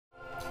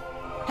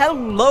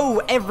Hello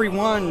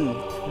everyone!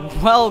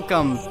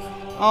 Welcome!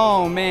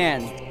 Oh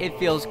man, it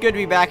feels good to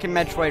be back in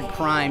Metroid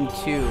Prime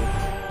 2.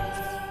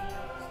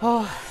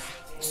 Oh,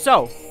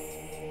 so,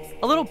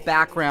 a little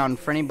background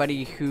for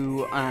anybody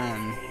who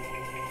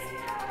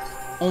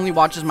only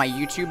watches my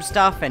YouTube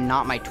stuff and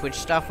not my Twitch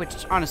stuff,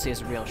 which honestly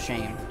is a real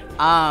shame.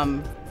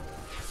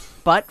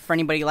 But for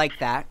anybody like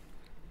that,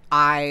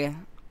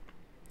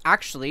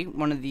 actually,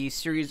 one of the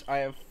series I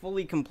have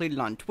fully completed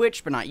on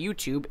Twitch, but not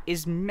YouTube,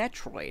 is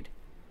Metroid.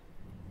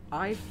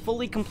 I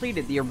fully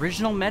completed the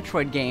original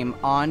Metroid game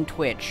on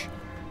Twitch.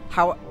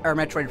 Or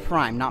Metroid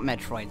Prime, not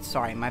Metroid.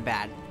 Sorry, my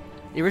bad.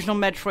 The original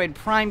Metroid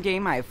Prime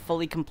game I have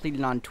fully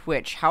completed on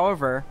Twitch.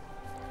 However,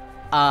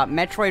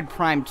 Metroid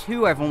Prime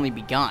 2 I've only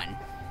begun.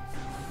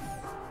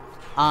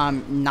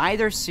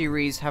 Neither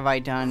series have I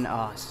done...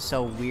 Oh, this is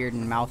so weird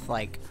and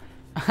mouth-like.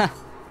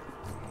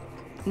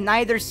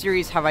 Neither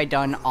series have I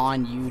done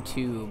on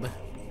YouTube.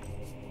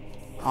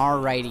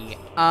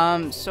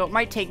 Alrighty. So it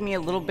might take me a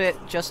little bit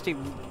just to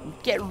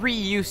get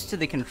reused to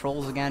the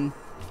controls again.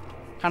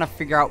 Kind of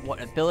figure out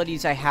what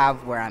abilities I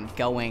have, where I'm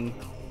going.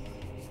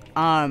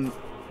 I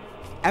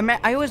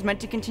always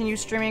meant to continue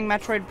streaming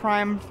Metroid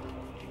Prime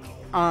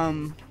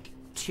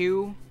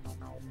 2,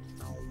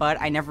 but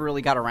I never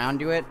really got around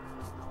to it.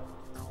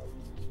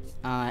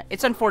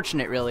 It's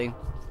unfortunate, really,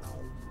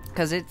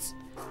 because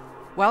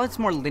while it's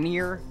more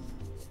linear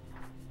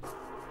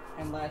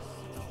and less...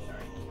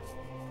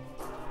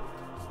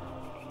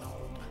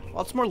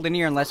 While it's more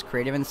linear and less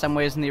creative in some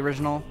ways than the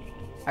original,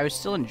 I was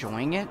still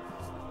enjoying it.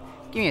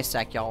 Give me a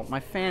sec, y'all. My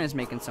fan is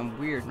making some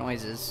weird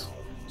noises,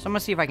 so I'm gonna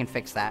see if I can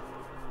fix that.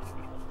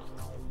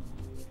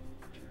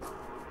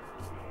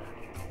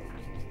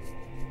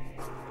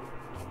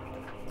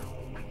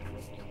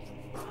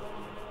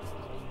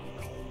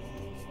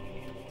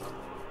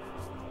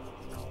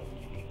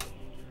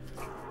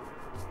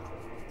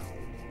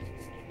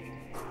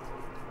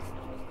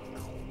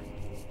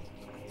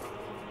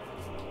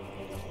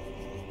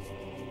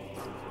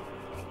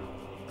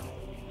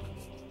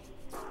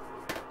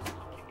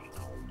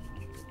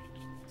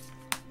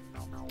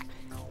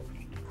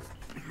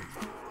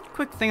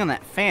 Quick thing on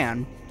that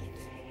fan.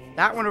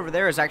 That one over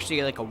there is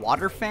actually like a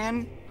water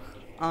fan.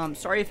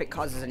 Sorry if it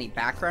causes any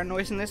background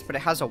noise in this, but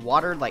it has a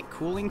water like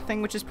cooling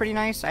thing, which is pretty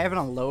nice. I have it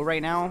on low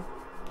right now.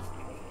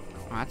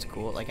 Oh, that's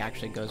cool. It like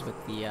actually goes with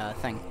the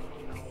thing,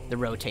 the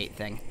rotate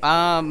thing.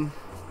 What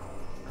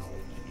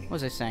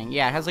was I saying?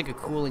 Yeah, it has like a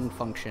cooling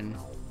function,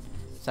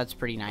 so that's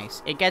pretty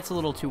nice. It gets a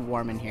little too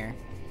warm in here.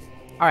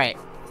 All right,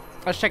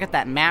 let's check out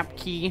that map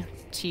key.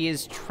 T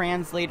is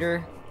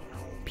translator.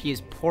 P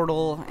is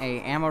portal, A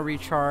ammo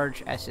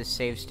recharge, S is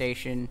save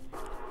station,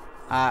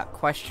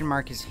 question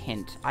mark is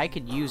hint. I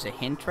could use a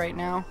hint right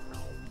now,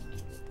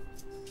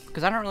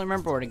 because I don't really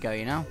remember where to go,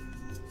 you know?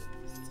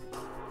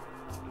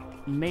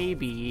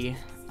 Maybe,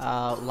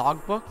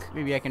 logbook?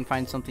 Maybe I can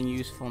find something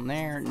useful in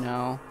there?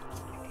 No.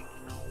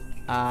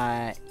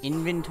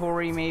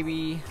 Inventory,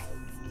 maybe?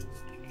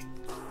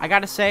 I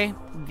gotta say,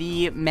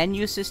 the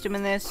menu system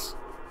in this,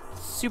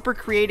 super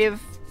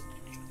creative.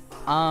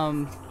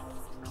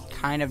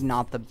 Kind of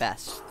not the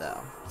best,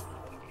 though.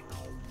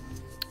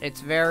 It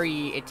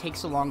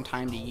takes a long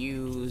time to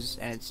use,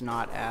 and it's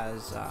not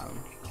as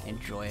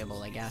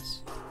enjoyable, I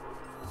guess.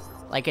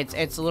 Like,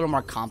 it's a little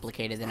more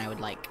complicated than I would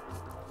like.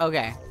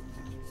 Okay.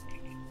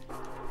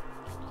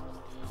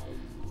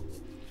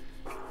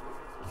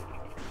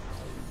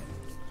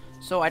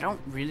 So I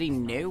don't really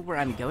know where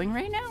I'm going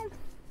right now.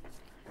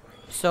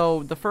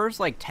 So the first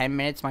like 10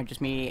 minutes might just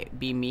be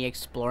me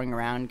exploring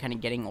around, kind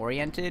of getting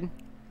oriented.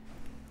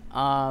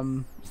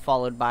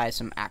 Followed by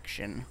some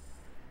action.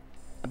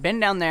 I've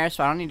been down there,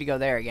 so I don't need to go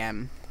there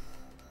again.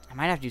 I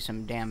might have to do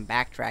some damn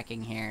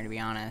backtracking here, to be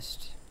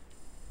honest.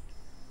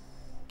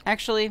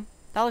 Actually,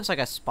 that looks like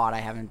a spot I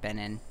haven't been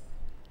in.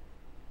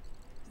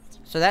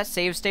 So that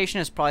save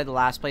station is probably the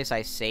last place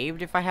I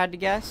saved, if I had to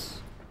guess.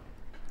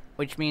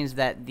 Which means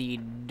that the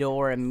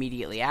door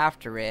immediately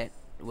after it...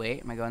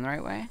 Wait, am I going the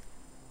right way?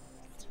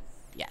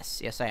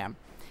 Yes, I am.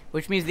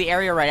 Which means the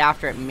area right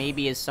after it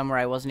maybe is somewhere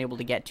I wasn't able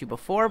to get to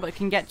before, but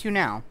can get to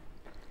now.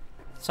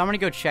 So I'm gonna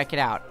go check it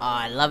out. Oh,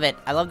 I love it.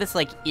 I love this,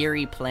 like,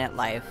 eerie plant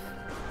life.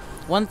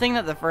 One thing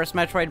that the first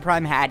Metroid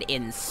Prime had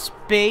in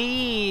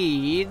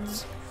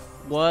spades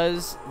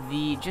was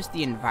just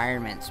the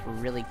environments were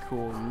really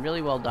cool and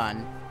really well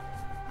done.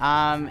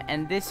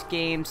 And this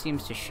game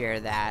seems to share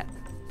that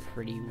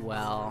pretty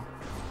well.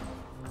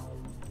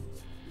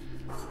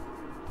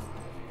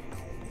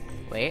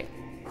 Wait.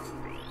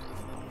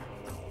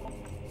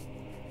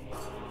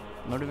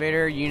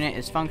 Motivator unit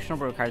is functional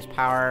but requires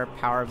power.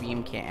 Power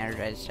beam can't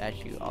energize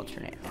statue.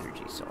 Alternate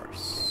energy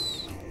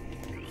source.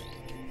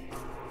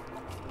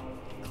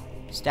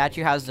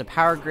 Statue houses a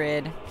power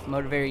grid,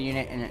 motivator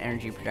unit, and an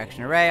energy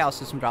projection array. All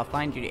systems are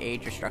offline due to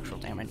age or structural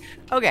damage.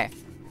 Okay.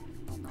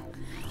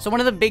 So one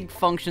of the big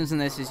functions in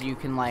this is you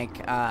can like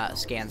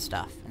scan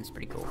stuff. It's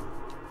pretty cool.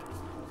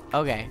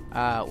 Okay.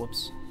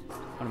 Whoops.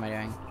 What am I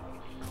doing?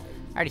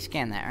 I already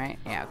scanned that, right?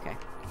 Yeah. Okay.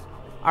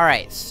 All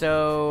right.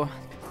 So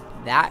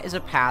That is a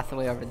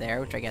pathway over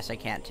there, which I guess I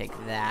can't take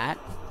that.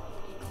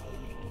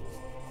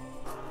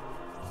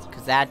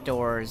 Because that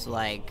door is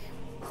like...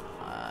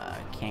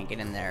 can't get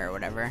in there or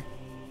whatever.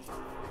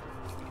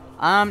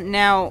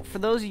 Now, for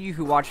those of you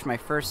who watched my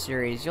first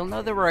series, you'll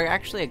know there were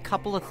actually a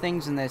couple of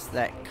things in this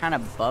that kind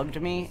of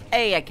bugged me.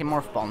 Hey, I can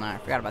morph ball now. I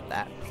forgot about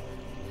that.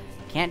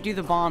 Can't do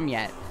the bomb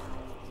yet.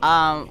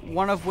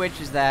 One of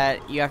which is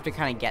that you have to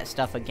kind of get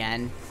stuff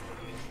again.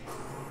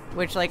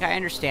 Which, like, I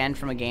understand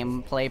from a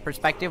gameplay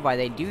perspective why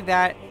they do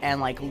that,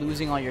 and, like,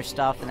 losing all your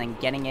stuff and then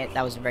getting it,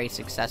 that was a very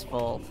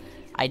successful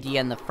idea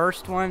in the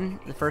first one,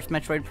 the first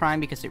Metroid Prime,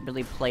 because it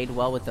really played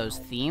well with those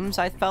themes,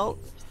 I felt.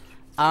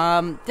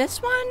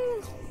 This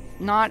one,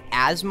 not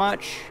as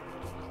much.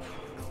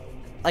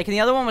 Like, the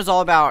other one was all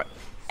about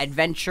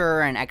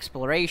adventure and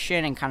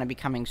exploration and kind of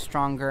becoming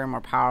stronger, more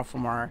powerful,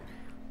 more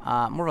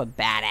of a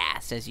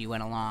badass as you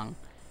went along.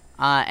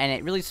 And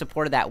it really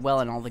supported that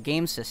well in all the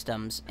game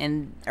systems,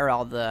 or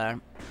all the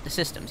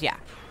systems, yeah.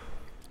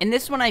 In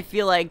this one, I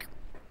feel like,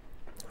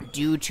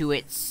 due to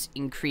its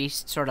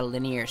increased sort of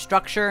linear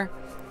structure,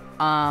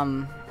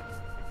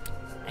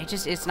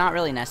 it's not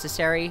really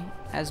necessary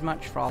as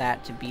much for all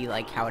that to be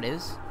like how it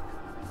is.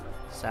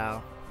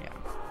 So, yeah.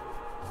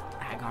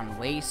 Agon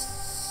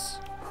Wastes.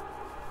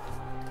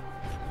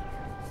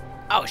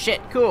 Oh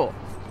shit, cool.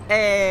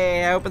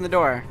 Hey, I opened the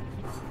door.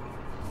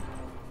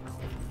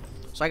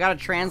 So I got a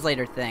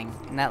translator thing,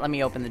 and that let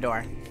me open the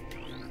door.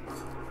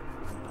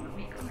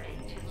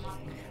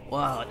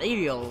 Whoa, they give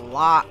you a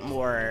lot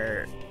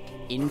more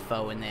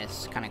info in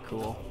this. Kind of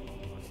cool.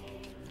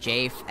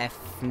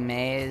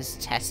 Jafme's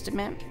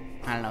Testament?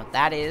 I don't know what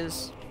that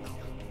is.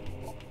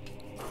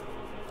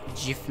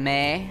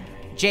 Jafme?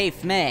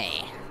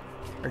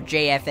 Or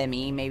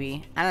JFME,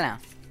 maybe? I don't know.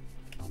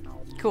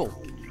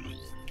 Cool.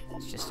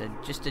 It's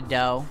just a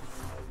dough.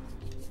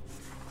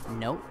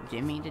 Nope,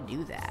 didn't mean to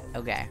do that.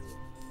 Okay.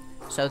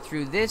 So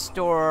through this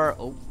door...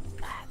 Oh,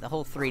 the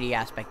whole 3D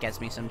aspect gets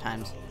me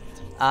sometimes.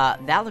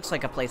 That looks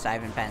like a place I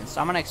haven't been,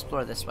 so I'm gonna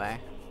explore this way.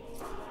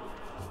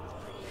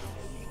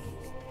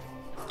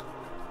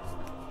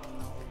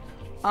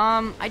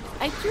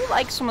 I do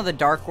like some of the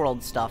Dark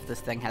World stuff this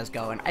thing has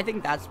going. I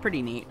think that's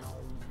pretty neat.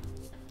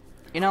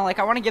 You know, like,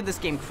 I want to give this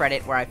game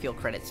credit where I feel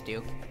credit's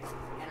due.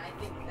 And I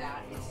think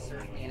that is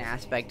certainly an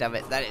aspect of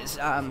it that is,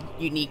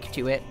 unique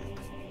to it.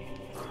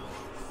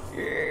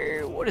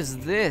 What is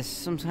this?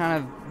 Some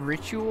kind of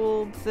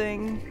ritual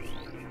thing?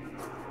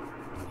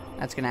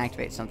 That's gonna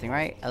activate something,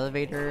 right?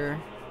 Elevator.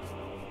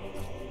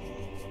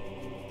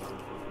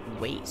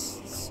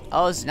 Wastes.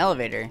 Oh, it's an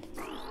elevator.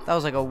 That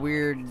was like a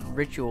weird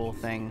ritual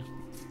thing.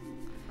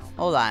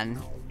 Hold on.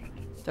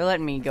 They're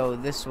letting me go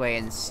this way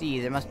and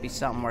see. There must be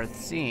something worth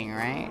seeing,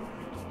 right?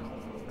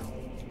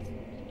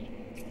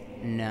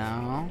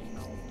 No.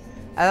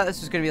 I thought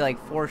this was gonna be like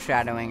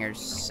foreshadowing or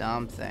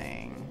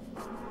something.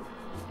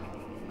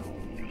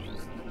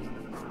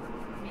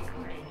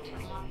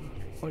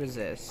 What is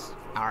this?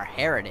 Our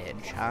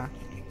heritage, huh?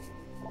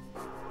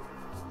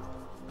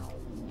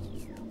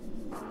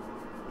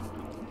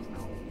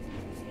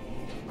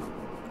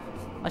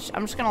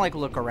 I'm just gonna like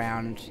look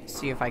around,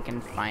 see if I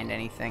can find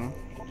anything.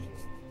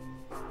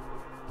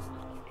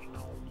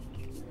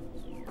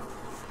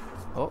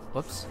 Oh,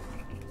 whoops.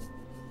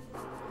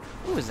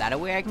 Ooh, is that a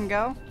way I can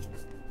go?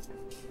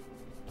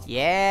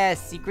 Yeah,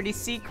 secrety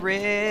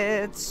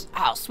secrets.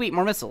 Oh, sweet,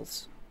 more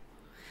missiles.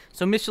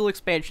 So missile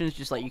expansions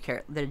just let you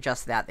carry, they're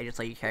just that, they just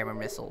let you carry more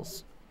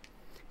missiles.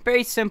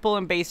 Very simple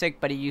and basic,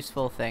 but a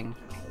useful thing.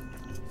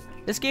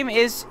 This game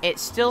is, it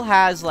still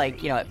has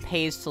like, you know, it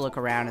pays to look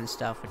around and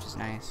stuff, which is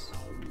nice.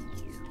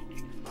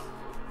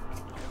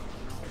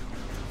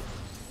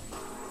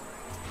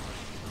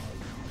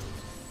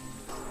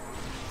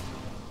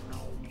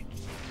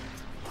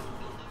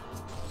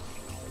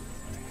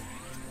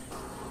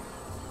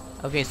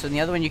 Okay, so in the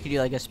other one you could do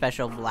like a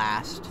special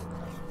blast.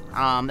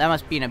 That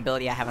must be an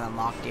ability I haven't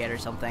unlocked yet or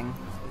something.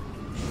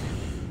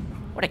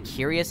 What a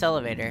curious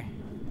elevator.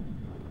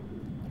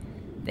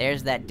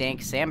 There's that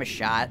dank Samus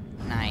shot.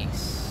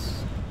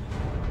 Nice.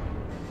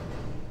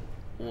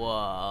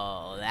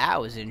 Whoa, that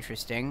was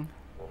interesting.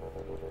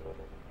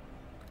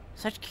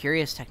 Such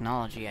curious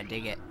technology, I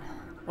dig it.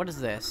 What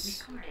is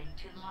this?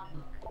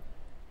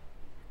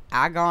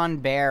 Agon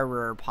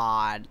Bearer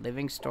Pod.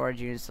 Living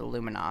storage units of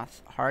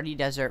Luminoth. Hardy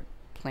desert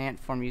plant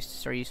form used to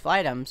store useful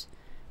items.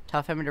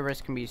 Tough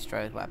hematibers can be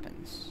destroyed with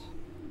weapons.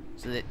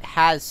 So it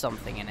has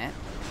something in it.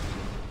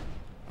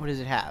 What does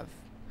it have?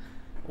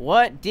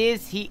 What did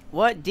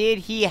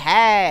he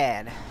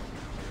had?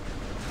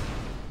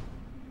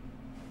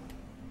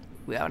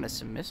 We found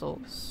some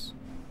missiles.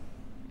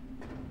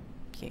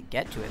 Can't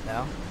get to it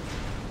though.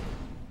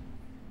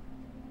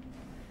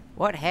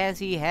 What has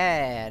he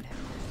had?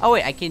 Oh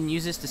wait, I can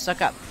use this to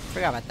suck up.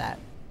 Forgot about that.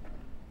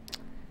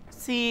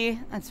 See,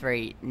 that's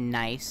very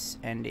nice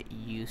and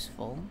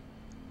useful.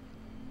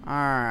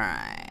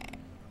 Alright.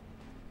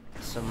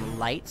 Some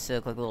lights, they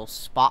look like little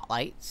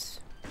spotlights.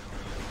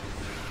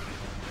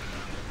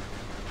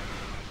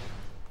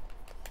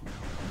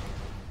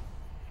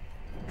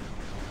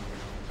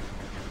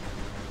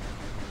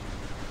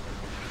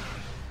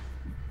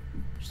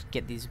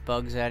 get these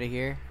bugs out of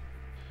here.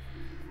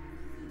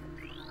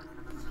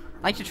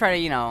 I like to try to,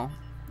 you know,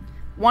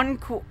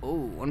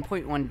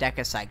 1.1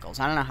 decacycles.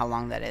 I don't know how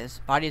long that is.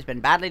 Body has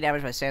been badly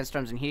damaged by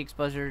sandstorms and heat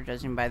exposure.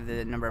 Judging by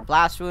the number of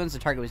blast wounds, the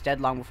target was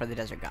dead long before the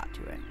desert got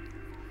to it.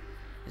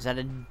 Is that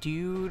a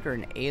dude or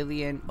an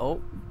alien?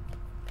 Oh.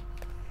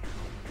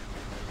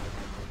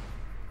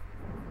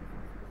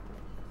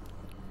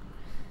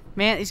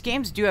 Man, these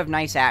games do have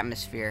nice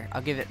atmosphere.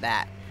 I'll give it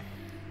that.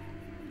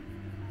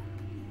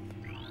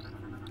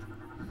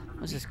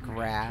 What's this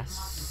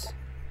grass?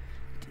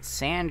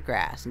 Sand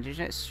grass.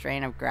 Indigenous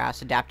strain of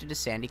grass adapted to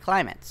sandy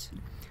climates.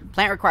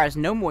 Plant requires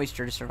no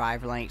moisture to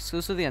survive, relying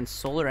exclusively on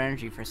solar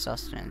energy for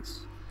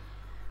sustenance.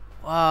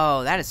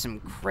 Whoa, that is some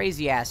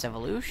crazy-ass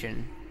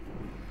evolution.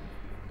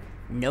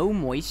 No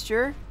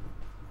moisture?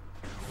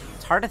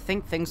 It's hard to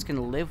think things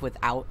can live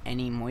without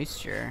any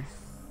moisture.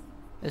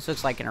 This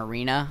looks like an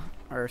arena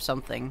or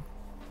something.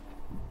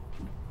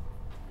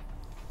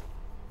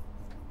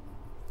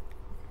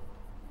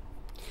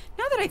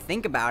 Now that I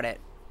think about it,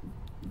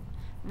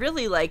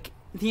 really, like,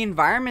 the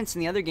environments in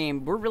the other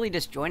game were really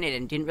disjointed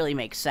and didn't really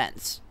make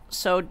sense.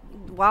 So,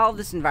 while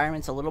this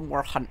environment's a little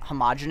more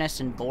homogeneous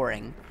and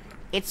boring,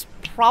 it's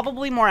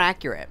probably more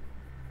accurate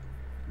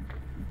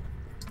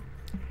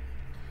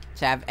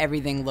to have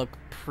everything look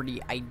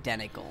pretty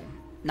identical.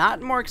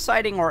 Not more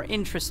exciting or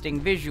interesting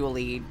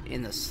visually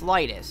in the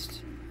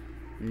slightest.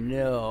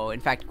 No, in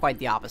fact, quite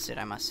the opposite,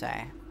 I must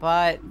say.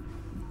 But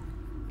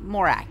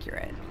more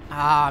accurate.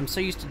 Ah, I'm so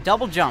used to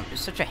double jump.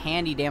 It's such a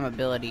handy damn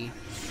ability.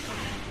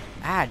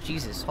 Ah,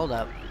 Jesus, hold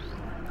up.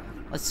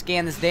 Let's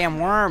scan this damn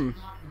worm.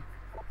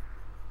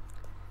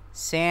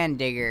 Sand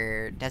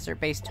digger.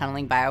 Desert-based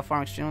tunneling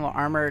bioform. Extremely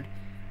armored.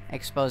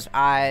 Exposed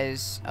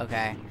eyes.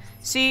 Okay.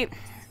 See,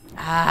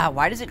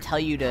 why does it tell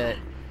you to...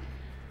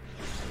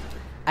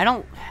 I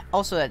don't...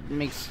 Also, that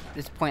makes...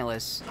 It's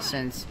pointless,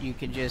 since you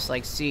could just,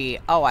 like, see...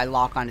 Oh, I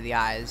lock onto the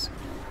eyes.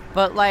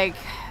 But, like,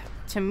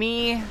 to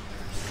me...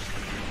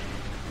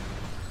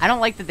 I don't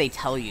like that they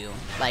tell you,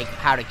 like,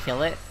 how to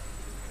kill it.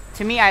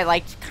 To me, I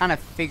liked kind of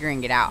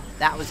figuring it out.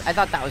 I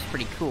thought that was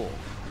pretty cool.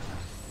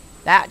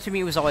 That, to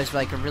me, was always,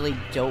 like, a really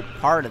dope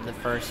part of the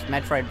first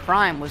Metroid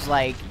Prime, was,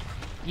 like,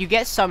 you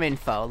get some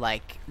info,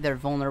 like, they're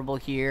vulnerable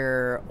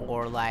here,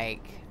 or,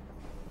 like,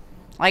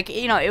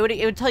 you know, it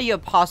would tell you a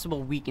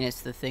possible weakness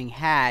the thing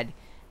had,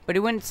 but it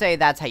wouldn't say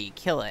that's how you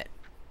kill it.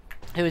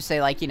 It would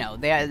say, like, you know,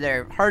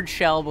 they're hard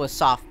shelled with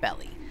soft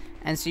belly.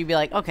 And so you'd be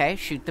like, okay,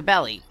 shoot the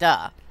belly,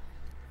 duh.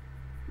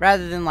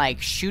 Rather than,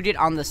 like, shoot it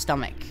on the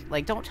stomach.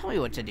 Like, don't tell me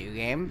what to do,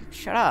 game.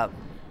 Shut up.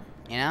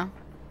 You know?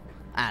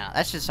 I don't know.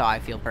 That's just how I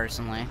feel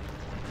personally.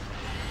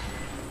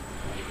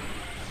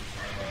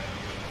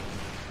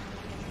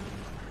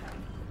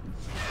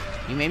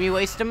 You made me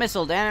waste a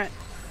missile, damn it.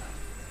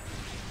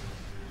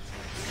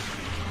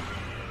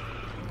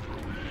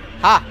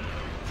 Ha!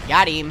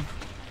 Got him.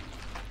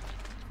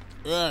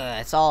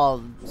 Ugh, it's all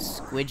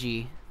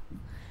squidgy.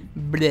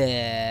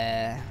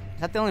 Bleh.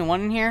 Is that the only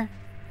one in here?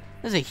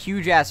 There's a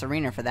huge-ass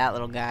arena for that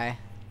little guy.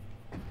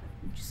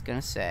 Just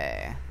gonna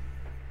say.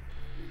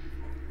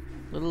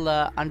 A little,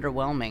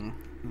 underwhelming,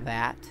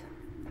 that.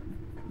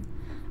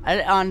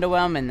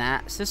 Underwhelming,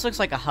 that. So this looks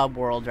like a hub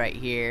world right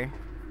here.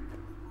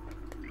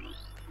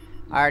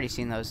 I already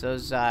seen those.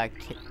 Those,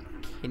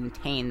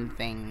 contain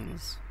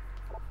things.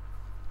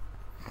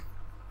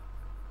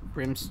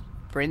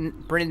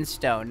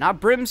 Brimstone.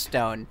 Not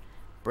brimstone.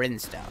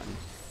 Brimstone.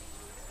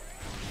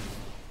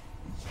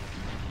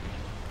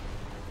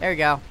 There we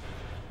go.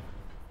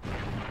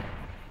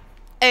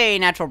 Hey,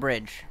 natural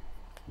bridge.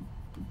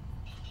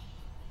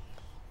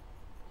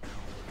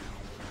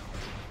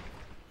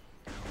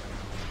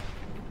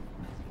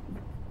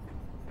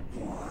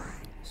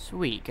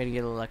 Sweet. Gonna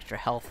get a little extra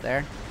health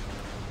there.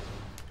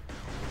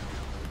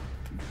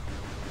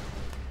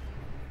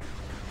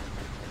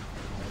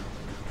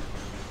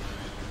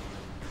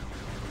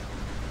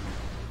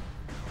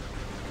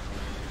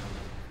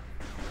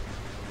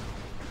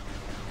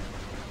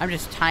 I'm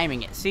just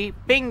timing it. See?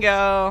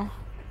 Bingo!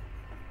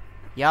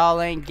 Y'all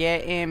ain't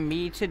getting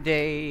me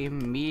today.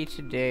 Me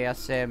today. I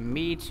said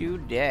me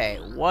today.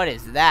 What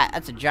is that?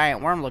 That's a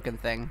giant worm looking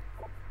thing.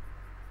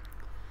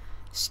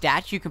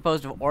 Statue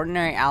composed of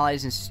ordinary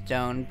alloys and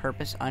stone.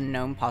 Purpose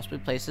unknown. Possibly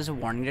placed as a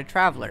warning to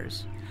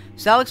travelers.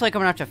 So that looks like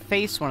I'm gonna have to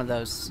face one of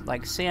those,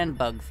 like, sand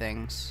bug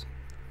things.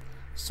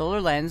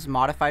 Solar lens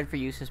modified for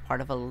use as part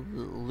of a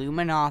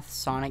Luminoth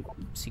sonic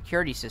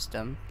security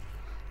system.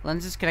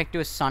 Lenses connect to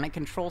a sonic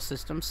control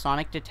system.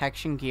 Sonic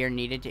detection gear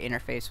needed to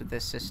interface with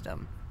this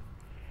system.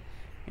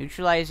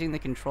 Neutralizing the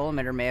control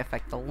emitter may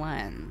affect the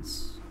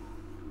lens.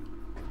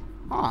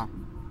 Huh.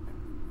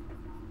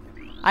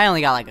 I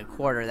only got like a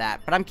quarter of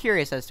that, but I'm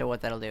curious as to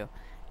what that'll do.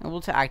 Able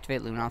to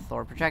activate Luminoth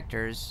Thor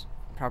projectors.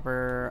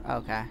 Proper...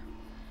 Okay.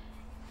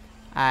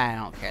 I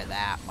don't care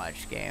that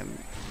much, game.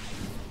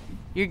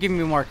 You're giving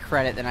me more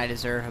credit than I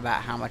deserve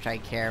about how much I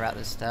care about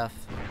this stuff.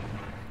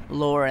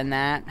 Lore and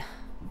that.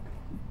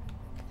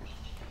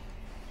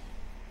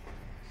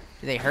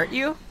 Do they hurt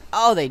you?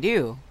 Oh, they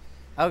do.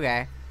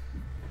 Okay.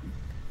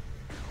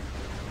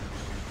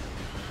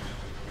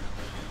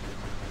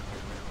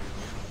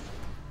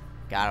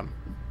 Got him.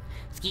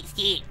 Skeet,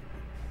 skeet.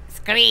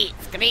 Screet,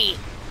 screet.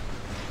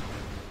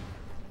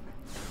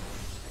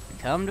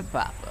 Come to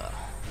Papa.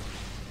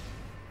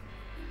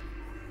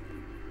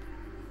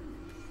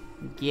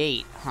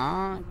 Gate,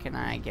 huh? Can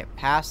I get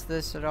past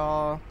this at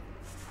all?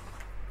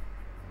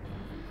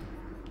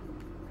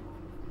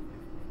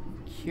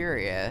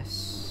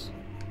 Curious.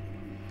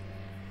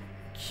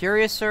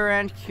 Curiouser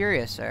and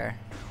curiouser.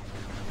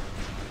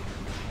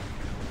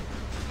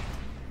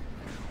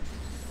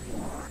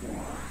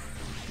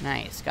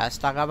 Nice. Gotta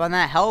stock up on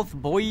that health,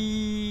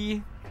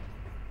 boy.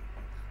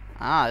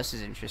 Ah, this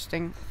is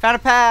interesting. Found a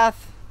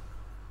path.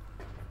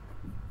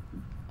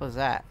 What was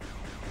that?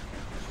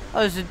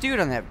 Oh, there's a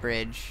dude on that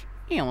bridge.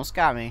 He almost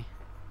got me.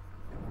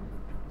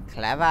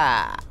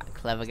 Clever.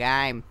 Clever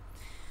guy.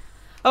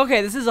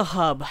 Okay, this is a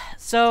hub.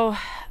 So,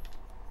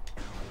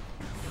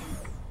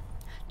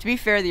 to be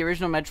fair, the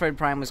original Metroid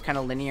Prime was kind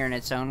of linear in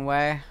its own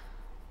way.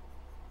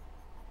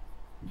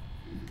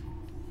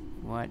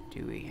 What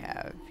do we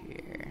have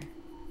here?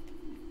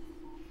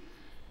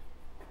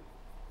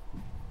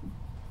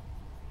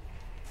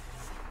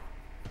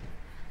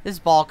 This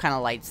ball kind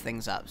of lights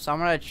things up, so I'm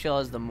gonna chill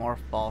as the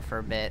morph ball for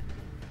a bit.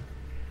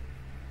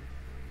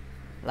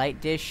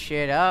 Light this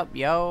shit up,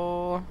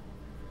 yo.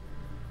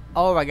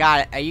 Oh my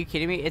god, are you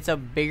kidding me? It's a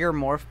bigger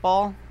morph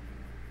ball?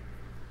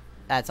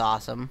 That's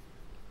awesome.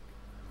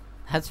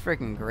 That's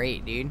freaking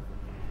great, dude.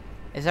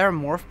 Is there a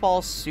morph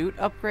ball suit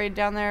upgrade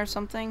down there or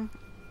something?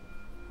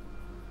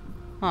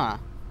 Huh.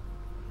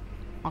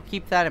 I'll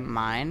keep that in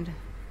mind.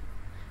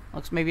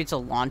 Looks maybe it's a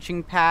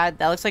launching pad.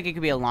 That looks like it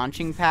could be a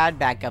launching pad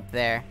back up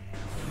there.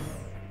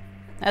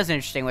 That's an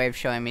interesting way of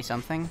showing me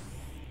something.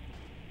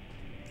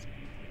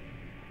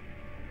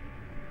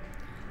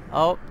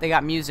 Oh, they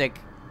got music.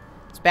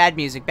 It's bad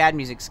music,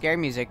 scary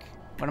music.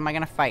 What am I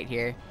gonna fight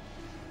here?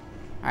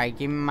 Alright,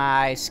 give me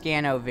my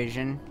scano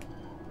vision.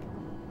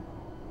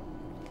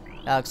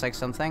 That looks like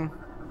something.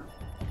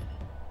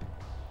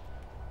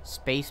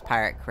 Space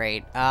pirate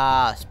crate.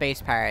 Ah,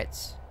 space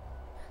pirates.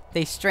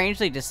 They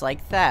strangely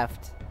dislike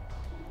theft.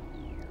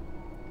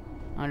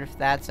 I wonder if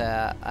that's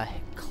a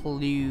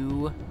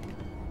clue.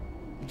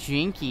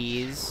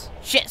 Jinkies.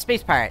 Shit,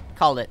 space pirate.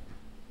 Called it.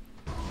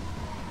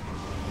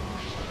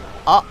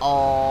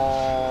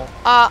 Uh-oh.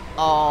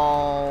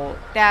 Uh-oh.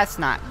 That's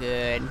not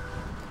good.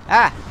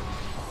 Ah.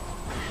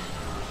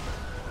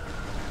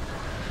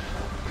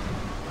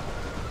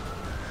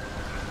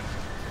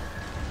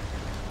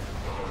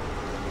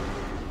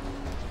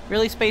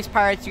 Really, space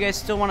pirates? You guys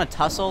still want to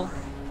tussle?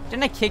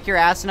 Didn't I kick your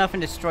ass enough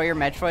and destroy your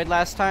Metroid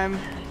last time?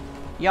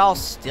 Y'all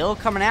still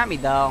coming at me,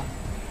 though.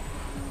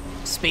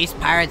 Space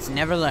pirates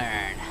never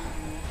learn.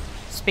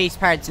 Space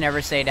pirates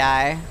never say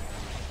die.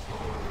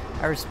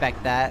 I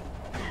respect that.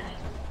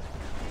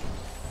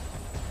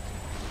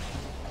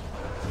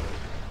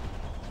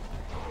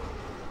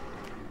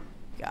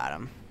 Got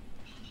him.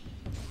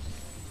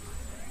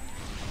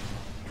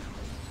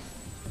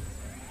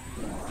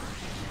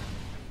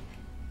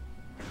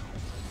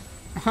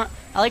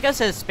 I like how it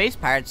says space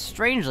pirates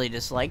strangely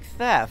dislike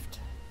theft.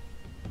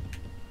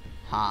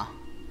 Huh.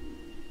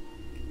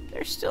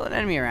 There's still an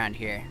enemy around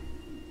here.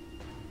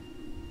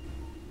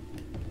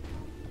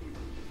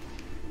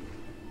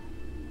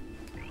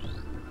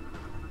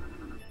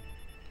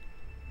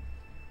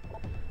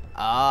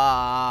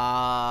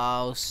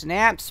 Oh,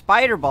 snap,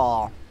 spider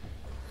ball.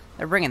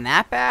 They're bringing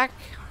that back?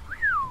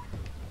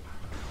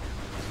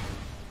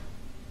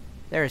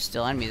 There are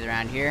still enemies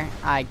around here.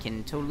 I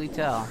can totally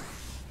tell.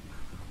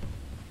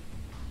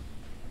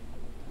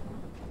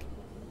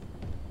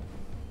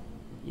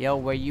 Yo,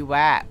 where you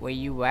at? Where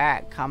you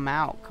at? Come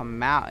out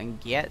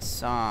and get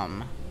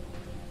some.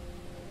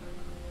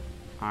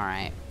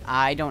 Alright.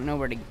 I don't know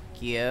where to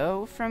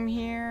go from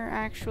here,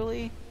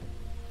 actually.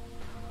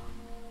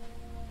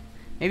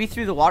 Maybe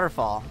through the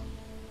waterfall.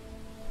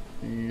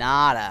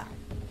 Nada.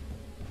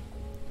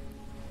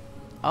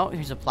 Oh,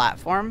 here's a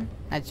platform.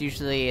 That's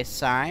usually a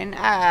sign.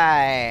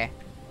 Aye.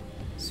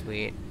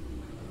 Sweet.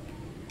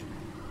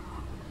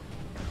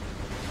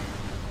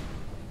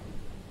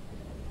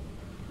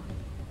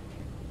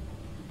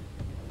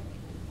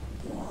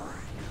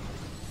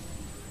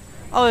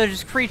 Oh, they're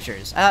just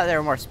creatures. I thought they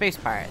were more space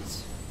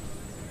pirates.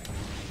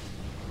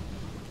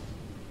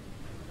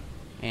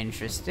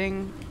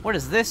 Interesting. What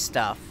is this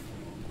stuff?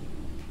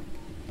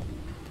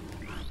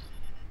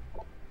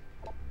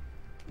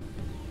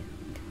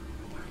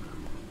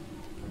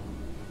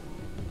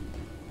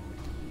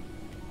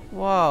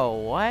 Whoa,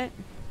 what?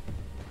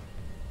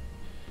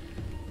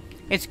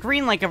 It's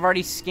green like I've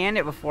already scanned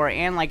it before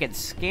and like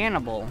it's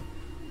scannable.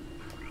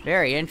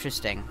 Very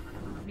interesting.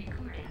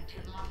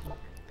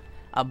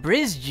 A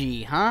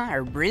Brizgy, huh?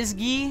 Or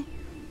Brizgy?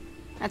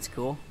 That's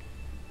cool.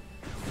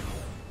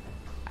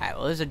 Alright,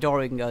 well there's a door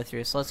we can go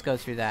through, so let's go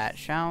through that,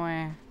 shall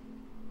we?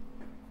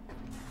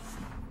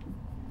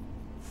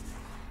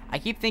 I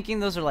keep thinking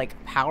those are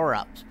like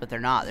power-ups, but they're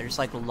not. They're just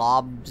like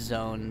lob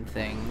zone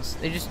things.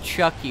 They just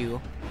chuck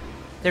you.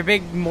 They're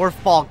big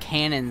morph ball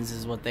cannons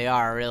is what they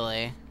are,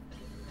 really.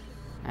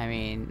 I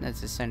mean,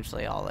 that's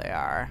essentially all they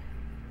are.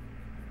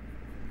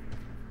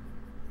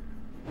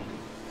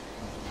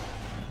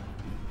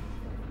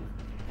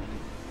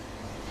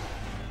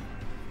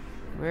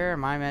 Where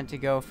am I meant to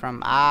go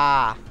from?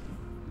 Ah!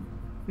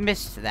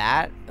 Missed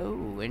that.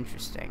 Ooh,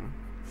 interesting.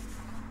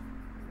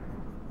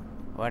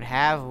 What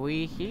have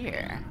we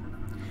here?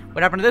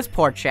 What happened to this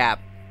poor chap?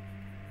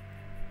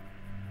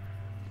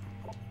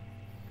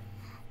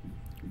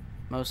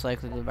 Most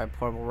likely delivered by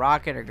portable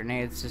rocket or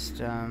grenade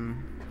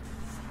system.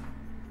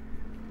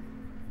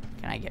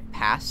 Can I get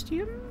past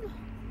him?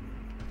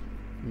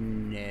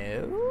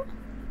 No.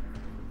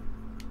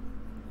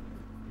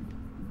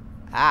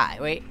 Ah,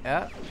 wait.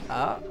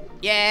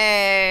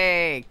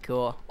 Yay!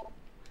 Cool.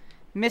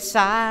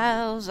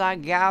 Missiles. I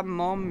got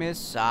more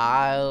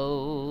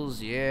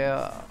missiles.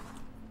 Yeah.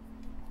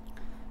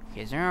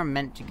 Okay, is there where I'm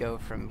meant to go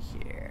from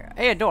here?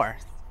 Hey, a door.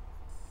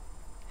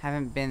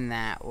 Haven't been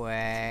that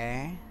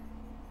way.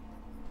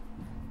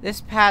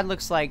 This pad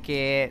looks like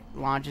it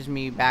launches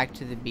me back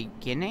to the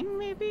beginning,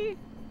 maybe?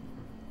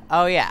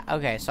 Oh, yeah.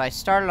 Okay, so I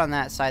started on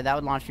that side. That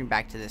would launch me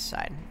back to this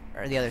side.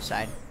 Or the other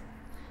side.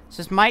 So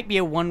this might be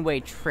a one-way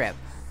trip.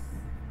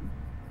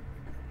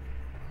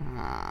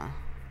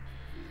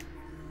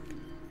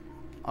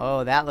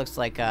 Oh, that looks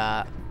like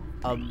a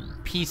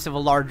piece of a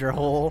larger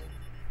hole.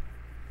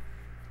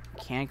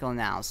 Mechanical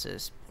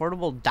analysis.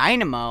 Portable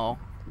dynamo.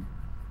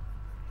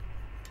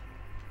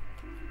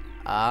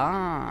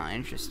 Ah,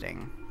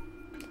 interesting.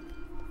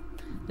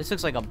 This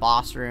looks like a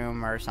boss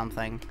room or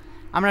something.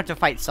 I'm gonna have to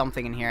fight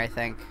something in here, I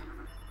think.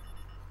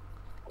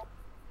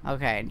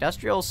 Okay,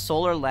 industrial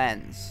solar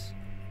lens.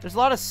 There's a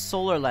lot of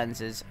solar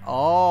lenses.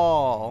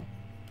 Oh.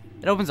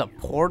 It opens a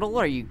portal?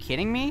 Are you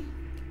kidding me?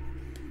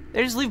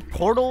 They just leave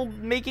portal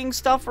making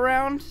stuff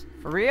around?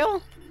 For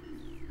real?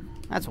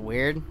 That's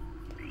weird.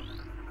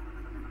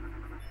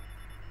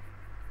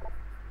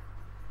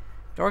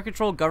 Door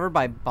control governed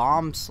by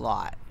bomb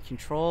slot.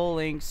 Control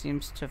link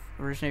seems to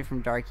originate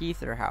from dark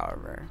ether,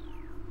 however.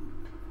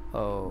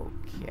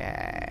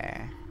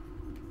 Okay.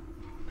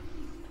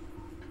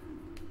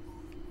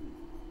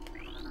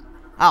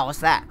 Oh, what's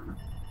that?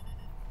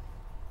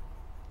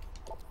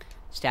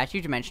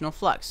 Statue dimensional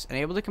flux.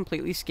 Unable to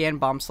completely scan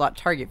bomb slot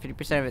target.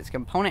 50% of its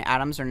component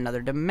atoms are in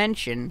another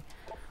dimension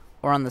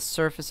or on the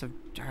surface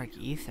of dark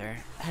ether.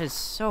 That is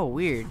so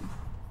weird.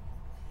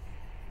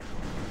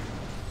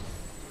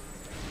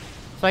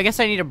 So I guess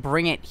I need to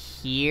bring it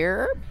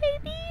here,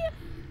 maybe?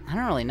 I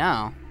don't really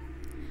know.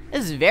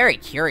 This is very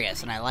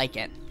curious and I like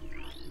it.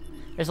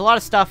 There's a lot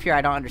of stuff here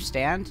I don't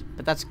understand,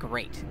 but that's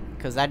great.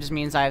 Because that just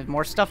means I have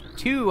more stuff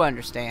to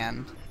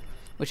understand.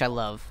 Which I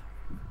love.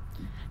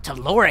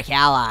 Telluric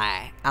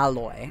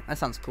alloy. That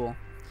sounds cool.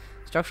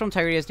 Structural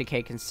integrity has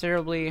decayed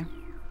considerably.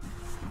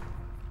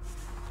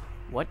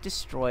 What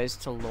destroys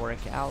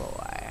telluric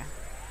alloy?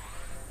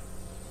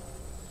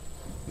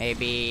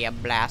 Maybe a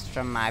blast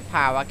from my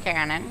power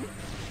cannon?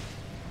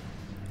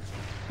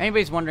 If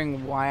anybody's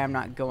wondering why I'm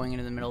not going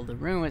into the middle of the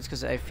room, it's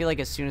because I feel like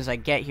as soon as I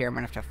get here, I'm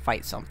going to have to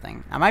fight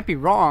something. I might be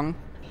wrong.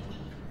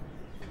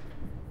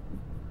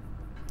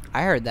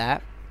 I heard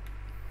that.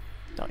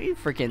 Don't you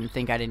freaking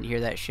think I didn't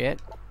hear that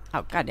shit?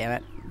 Oh, god damn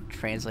it.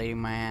 Translating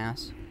my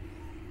ass.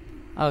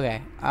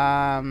 Okay,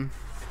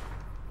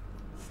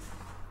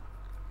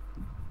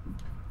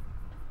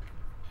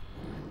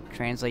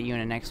 translate you in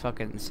the next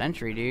fucking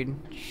century, dude.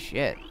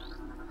 Shit.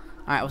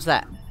 Alright, what's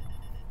that?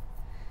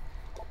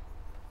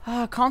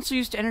 Console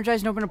used to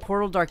energize and open a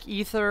portal, dark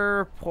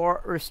ether,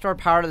 restore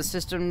power to the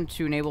system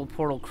to enable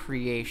portal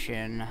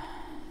creation.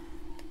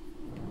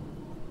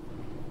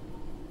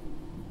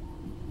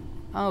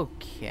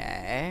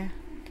 Okay.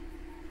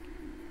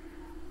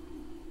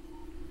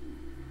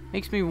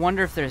 Makes me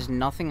wonder if there's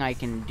nothing I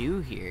can do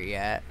here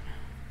yet.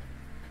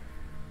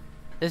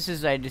 This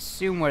is, I'd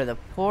assume, where the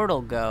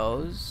portal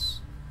goes.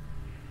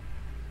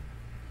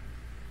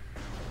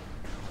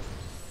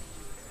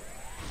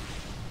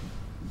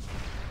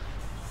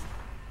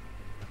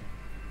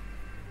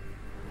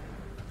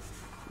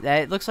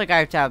 It looks like I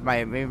have to have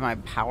maybe my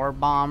power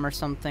bomb or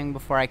something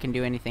before I can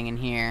do anything in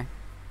here.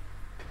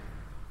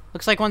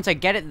 Looks like once I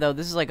get it, though,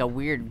 this is like a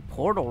weird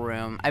portal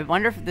room. I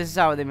wonder if this is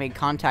how they made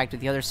contact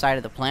with the other side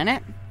of the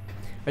planet?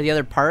 Or the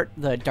other part,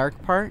 the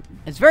dark part?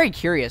 It's very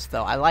curious,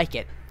 though. I like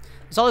it.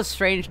 There's all this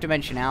strange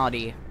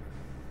dimensionality.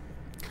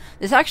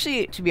 This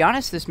actually, to be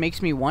honest, this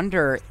makes me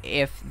wonder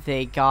if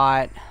they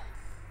got...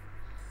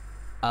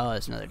 Oh,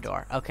 there's another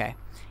door. Okay.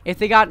 If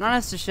they got not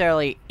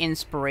necessarily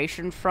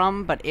inspiration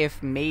from, but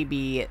if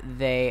maybe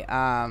they,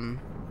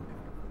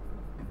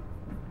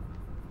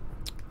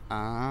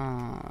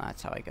 Oh,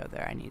 that's how I go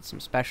there. I need some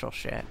special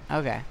shit.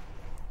 Okay.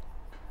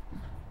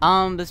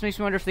 This makes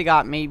me wonder if they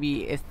got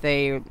maybe, if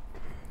they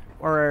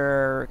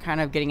were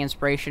kind of getting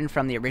inspiration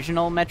from the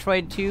original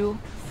Metroid 2.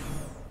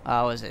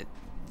 Was it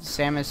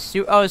Samus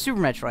Super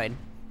Metroid.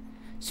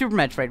 Super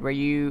Metroid, where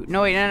you...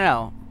 No, wait,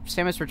 no.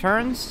 Samus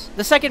Returns?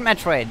 The second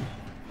Metroid.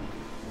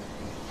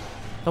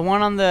 The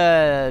one on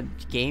the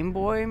Game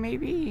Boy,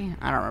 maybe?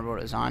 I don't remember what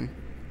it was on.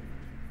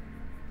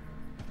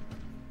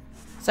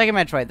 Second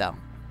Metroid, though.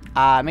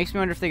 It makes me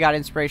wonder if they got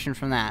inspiration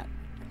from that.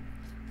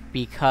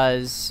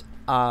 Because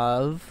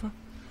of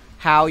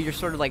how you're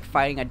sort of like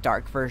fighting a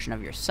dark version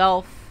of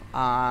yourself.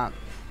 I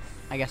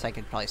guess I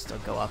could probably still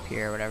go up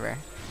here or whatever.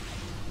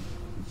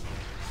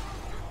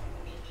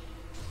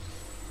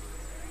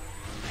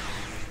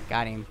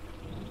 Got him.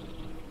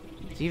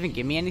 Does he even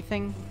give me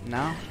anything?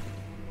 No?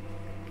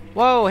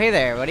 Whoa, hey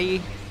there, buddy.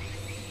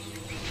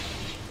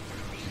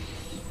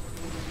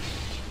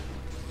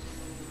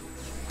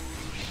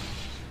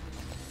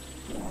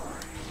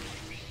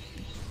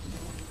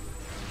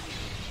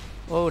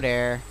 Whoa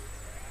there.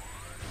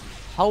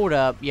 Hold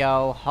up,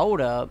 yo. Hold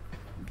up.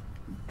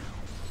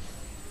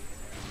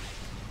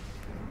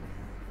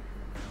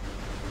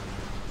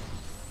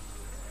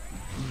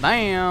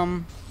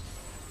 Bam.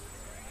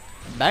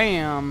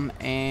 Bam.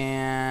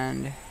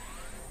 And can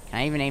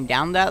I even aim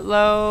down that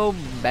low?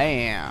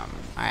 Bam.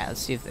 Alright, let's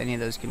see if any of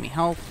those give me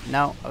health.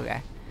 No?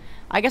 Okay.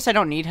 I guess I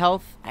don't need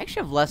health. I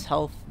actually have less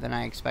health than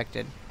I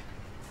expected.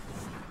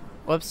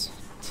 Whoops.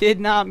 Did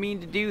not mean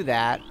to do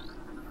that.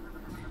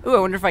 Ooh, I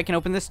wonder if I can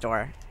open this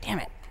door. Damn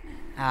it.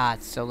 Ah,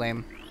 it's so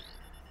lame.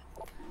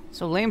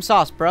 So lame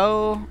sauce,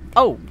 bro.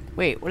 Oh,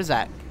 wait, what is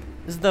that?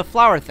 This is the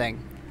flower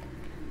thing.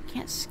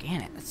 Can't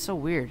scan it. That's so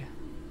weird.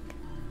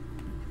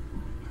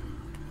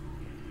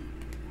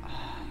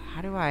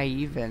 How do I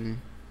even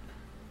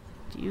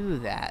do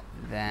that,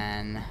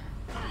 then?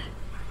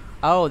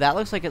 Oh, that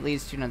looks like it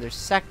leads to another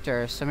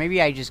sector, so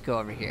maybe I just go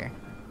over here.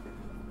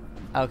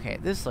 Okay,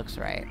 this looks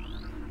right.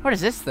 What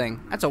is this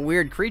thing? That's a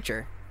weird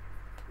creature.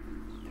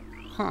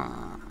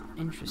 Huh.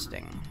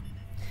 Interesting.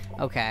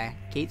 Okay.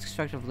 Gates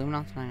constructed of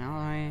aluminum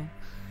alloy.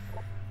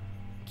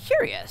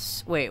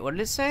 Curious. Wait, what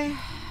did it say?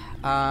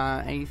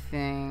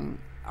 Anything...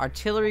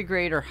 Artillery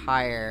grade or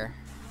higher.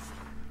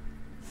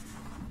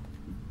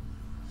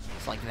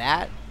 It's like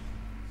that?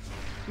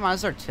 Come on,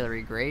 it's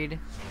artillery grade.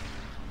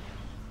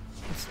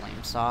 It's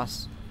lame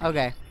sauce.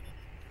 Okay.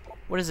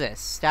 What is this?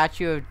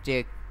 Statue of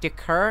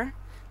Dikur?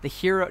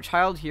 The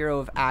child hero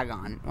of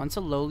Agon. Once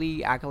a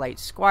lowly acolyte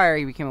squire,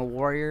 he became a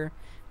warrior.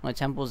 When the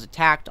temple was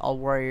attacked, all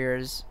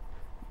warriors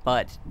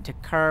but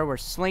Dikur were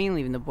slain,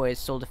 leaving the boy as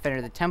sole defender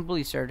of the temple.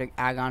 He served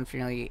Agon for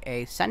nearly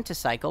a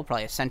centicycle,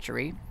 probably a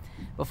century,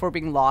 before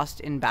being lost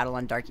in battle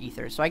on Dark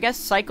Ether. So I guess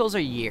cycles are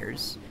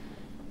years.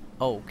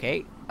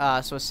 Okay.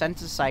 So a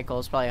centicycle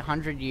is probably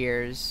 100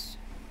 years.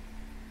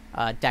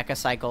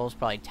 Decacycle is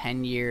probably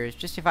 10 years.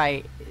 It's just if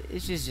I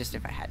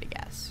had to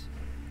guess.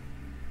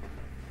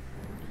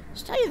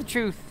 To tell you the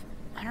truth,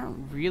 I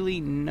don't really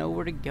know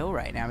where to go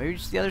right now. Maybe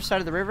just the other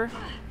side of the river?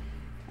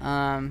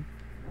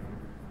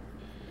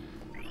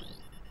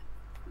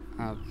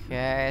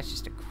 Okay, it's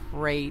just a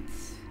crate.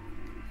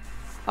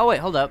 Oh wait,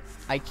 hold up.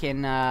 I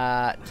can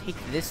take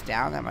this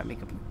down. That might make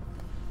a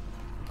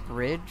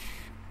bridge.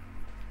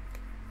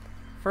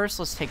 First,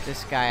 let's take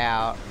this guy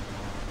out.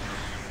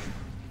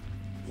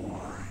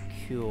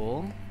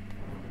 Cool.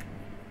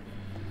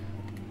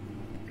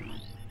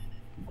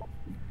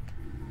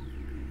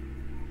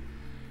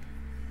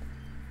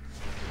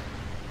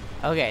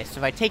 Okay, so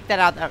if I take that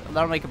out,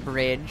 that'll make a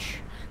bridge.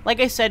 Like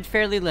I said,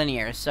 fairly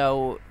linear,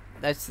 so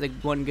that's the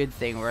one good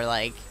thing where,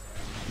 like,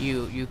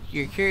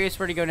 you're curious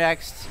where to go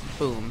next.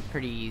 Boom,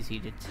 pretty easy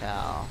to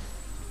tell.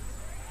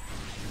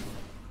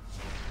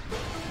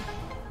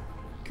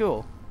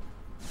 Cool.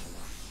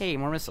 Hey,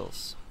 more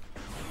missiles.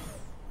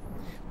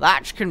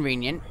 That's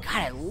convenient. God,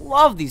 I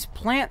love these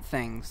plant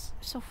things.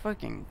 They're so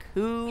fucking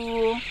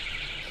cool.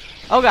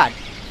 Oh, God.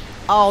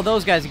 Oh,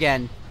 those guys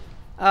again.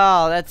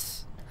 Oh,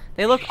 that's...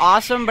 They look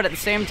awesome, but at the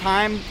same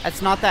time,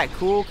 that's not that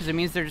cool, because it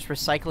means they're just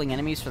recycling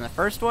enemies from the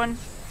first one.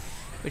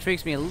 Which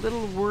makes me a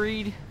little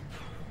worried.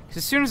 Because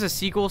as soon as a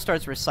sequel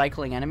starts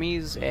recycling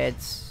enemies,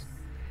 it's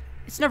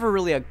never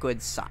really a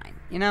good sign,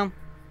 you know?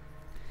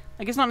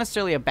 Like, it's not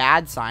necessarily a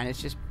bad sign,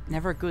 it's just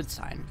never a good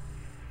sign.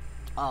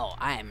 Oh,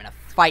 I am gonna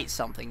fight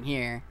something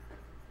here.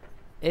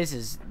 This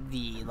is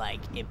the, like,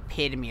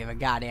 epitome of a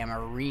goddamn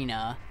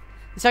arena.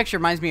 This actually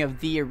reminds me of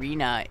the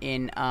arena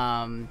in,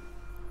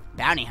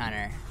 Bounty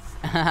Hunter.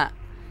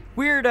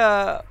 Weird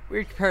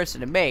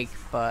comparison to make,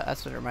 but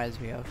that's what it reminds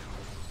me of.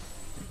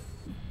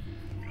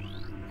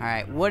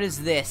 Alright, what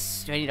is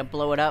this? Do I need to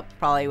blow it up?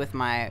 Probably with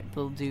my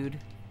little dude.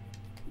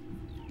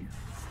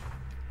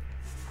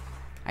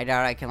 I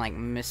doubt I can, like,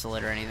 missile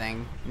it or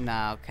anything.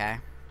 No, okay.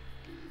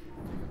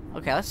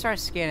 Okay, let's start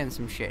scanning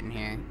some shit in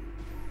here.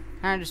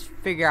 Kind of just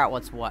figure out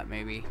what's what,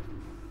 maybe.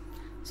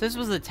 So this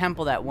was the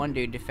temple that one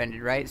dude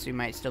defended, right? So he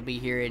might still be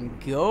here in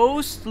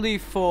ghostly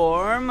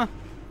form.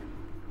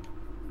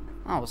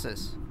 Oh, what's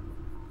this?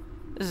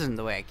 This isn't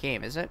the way I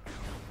came, is it?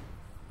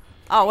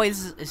 Oh, wait,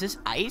 is this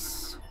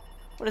ice?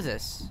 What is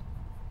this?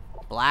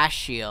 Blast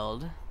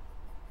shield.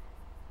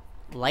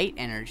 Light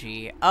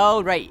energy.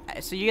 Oh, right.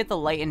 So you get the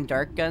light and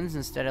dark guns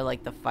instead of,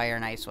 like, the fire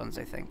and ice ones,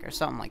 I think. Or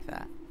something like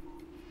that.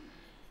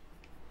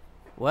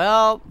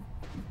 Well,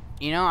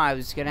 you know, I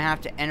was going to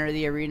have to enter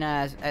the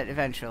arena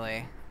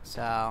eventually.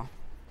 So,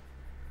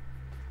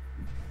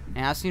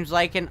 now seems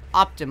like an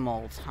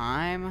optimal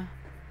time.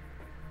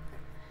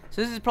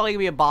 So this is probably going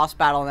to be a boss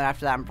battle, and then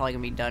after that I'm probably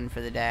going to be done for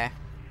the day.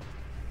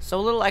 So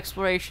a little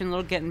exploration, a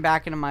little getting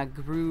back into my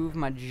groove,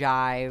 my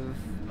jive.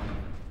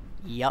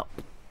 Yup.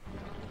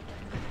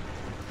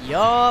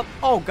 Yup.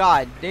 Oh,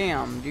 god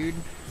damn, dude.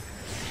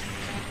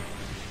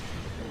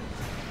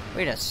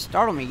 Way to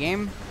startle me,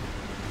 game.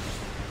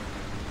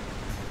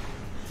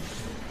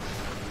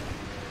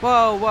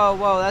 Whoa, whoa,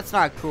 whoa, that's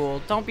not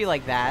cool. Don't be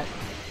like that.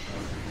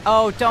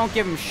 Oh, don't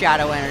give him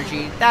shadow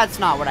energy. That's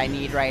not what I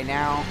need right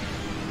now.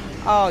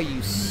 Oh,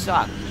 you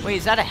suck. Wait,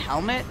 is that a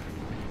helmet?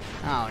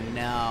 Oh,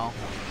 no.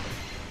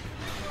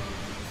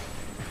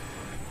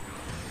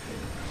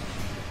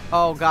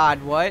 Oh,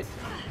 God, what?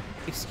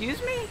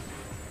 Excuse me?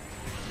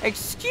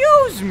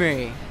 Excuse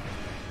me!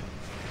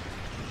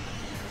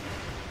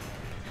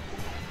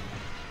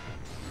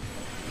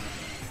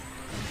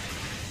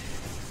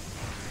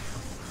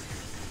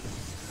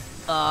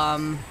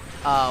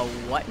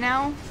 What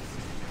now?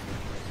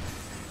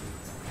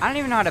 I don't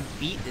even know how to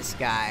beat this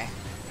guy.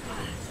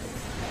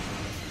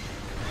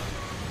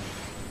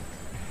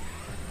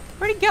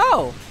 Where'd he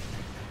go?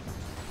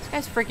 This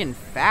guy's freaking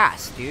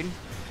fast, dude.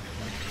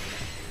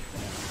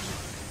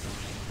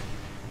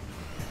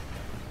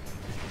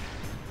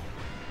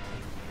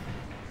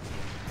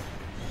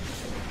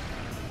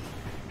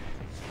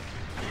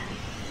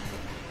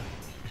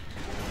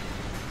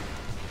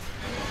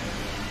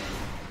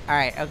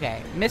 Alright,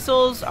 okay.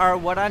 Missiles are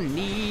what I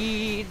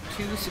need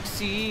to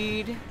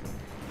succeed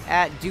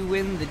at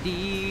doing the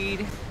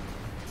deed.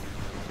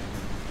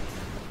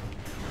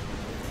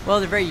 Well,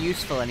 they're very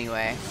useful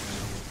anyway.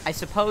 I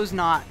suppose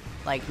not,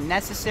 like,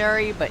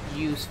 necessary, but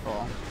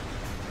useful.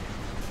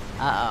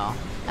 Uh-oh.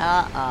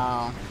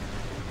 Uh-oh.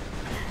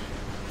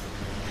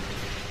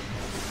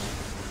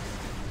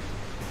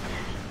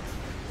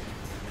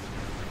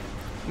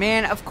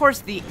 Man, of course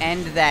the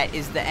end that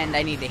is the end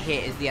I need to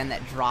hit is the end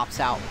that drops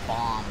out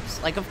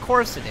bombs. Like, of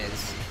course it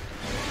is.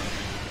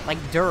 Like,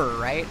 durr,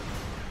 right?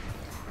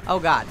 Oh,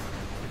 God.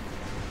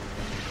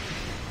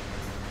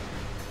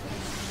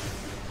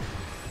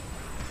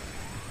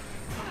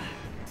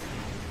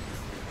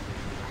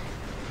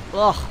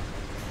 Ugh.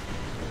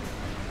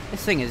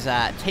 This thing is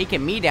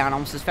taking me down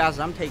almost as fast as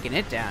I'm taking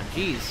it down.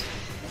 Jeez.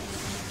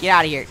 Get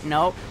out of here.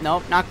 Nope.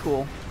 Nope. Not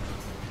cool.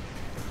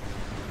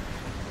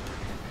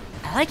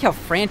 I like how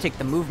frantic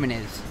the movement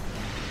is.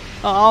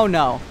 Oh,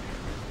 no.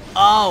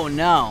 Oh,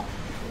 no.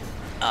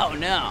 Oh,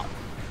 no.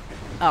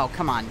 Oh,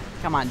 come on.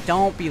 Come on.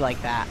 Don't be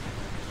like that.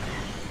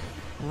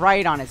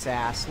 Right on its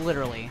ass.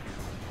 Literally.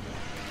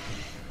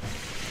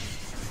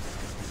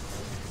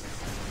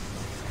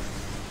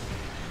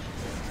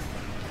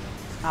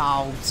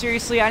 Oh,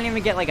 seriously? I didn't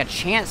even get, like, a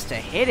chance to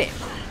hit it.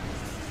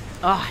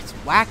 Oh, it's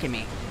whacking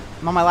me.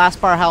 I'm on my last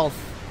bar health.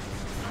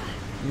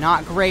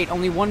 Not great.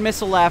 Only one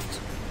missile left.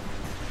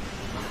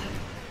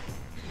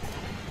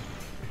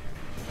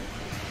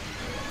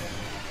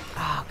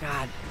 Oh,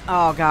 God.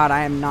 Oh, God.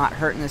 I am not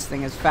hurting this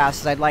thing as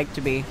fast as I'd like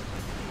to be.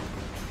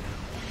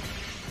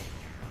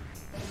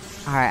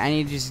 Alright, I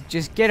need to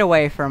just get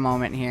away for a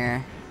moment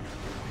here.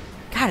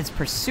 God, it's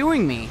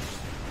pursuing me.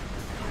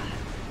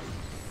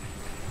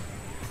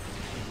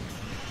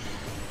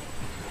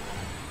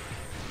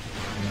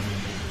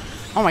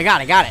 Oh my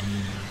God, I got it.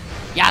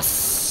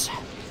 Yes!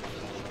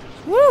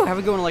 Woo, have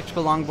a good one,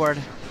 electrical longboard.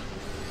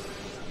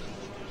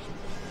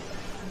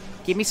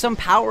 Give me some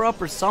power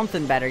up or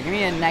something better. Give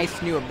me a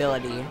nice new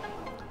ability.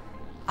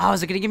 Oh,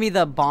 is it gonna give me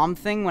the bomb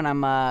thing when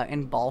I'm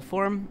in ball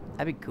form?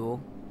 That'd be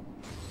cool.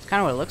 It's kind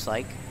of what it looks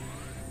like.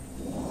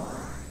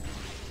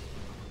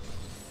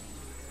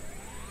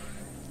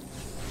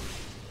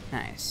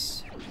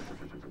 Nice.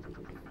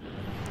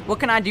 What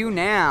can I do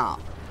now?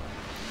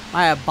 Am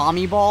I a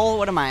bomby ball?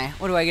 What am I?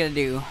 What do I gotta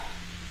do?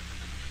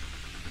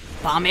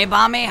 Bomby,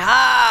 bomby,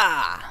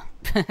 ha!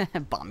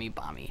 Bomby,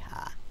 bomby,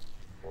 ha.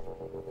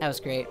 That was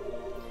great.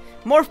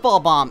 Morph ball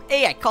bomb.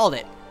 Hey, I called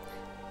it.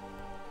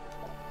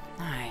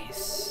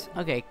 Nice.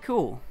 Okay,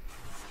 cool.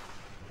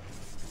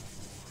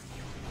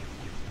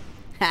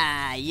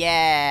 Ha,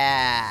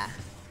 yeah.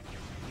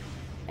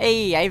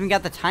 Hey, I even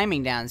got the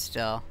timing down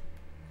still.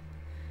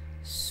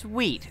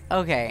 Sweet.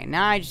 Okay,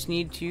 now I just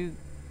need to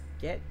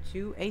get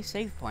to a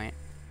save point.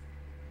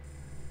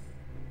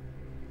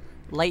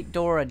 Light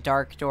door, a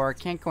dark door.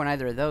 Can't go in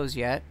either of those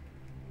yet.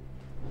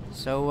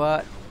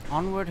 So,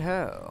 onward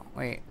ho.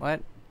 Wait,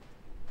 what?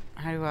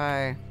 How do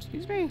I...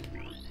 Excuse me?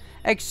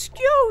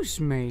 Excuse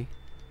me!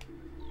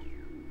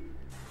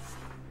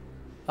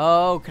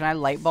 Oh, can I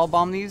light bulb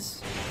bomb these?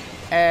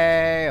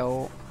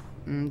 Ayo.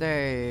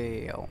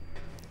 Dayo.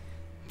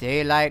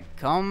 Daylight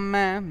come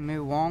and me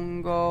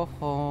won't go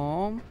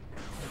home.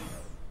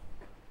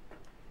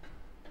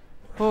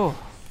 Oh,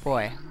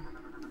 boy.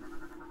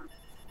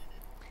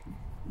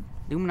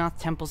 Luminoth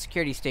Temple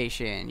Security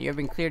Station. You have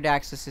been cleared to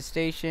access the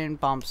station.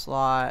 Bomb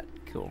slot.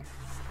 Cool.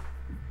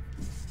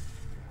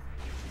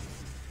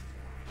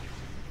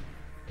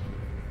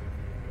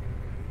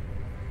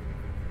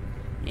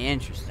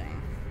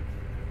 Interesting.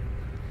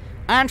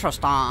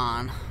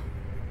 Interesting.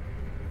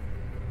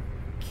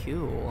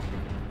 Cool.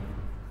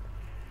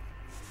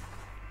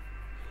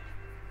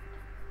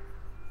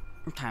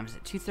 What time is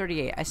it?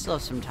 2:38. I still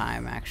have some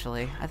time,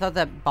 actually. I thought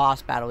that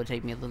boss battle would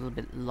take me a little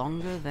bit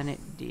longer than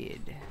it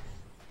did.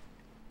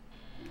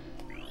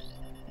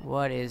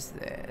 What is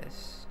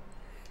this?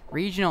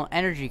 Regional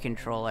energy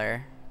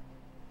controller.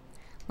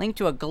 Linked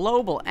to a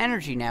global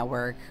energy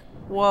network.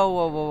 Whoa,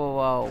 whoa, whoa, whoa,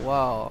 whoa,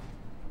 whoa.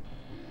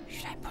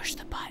 Should I push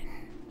the button?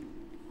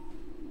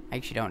 I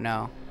actually don't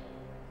know.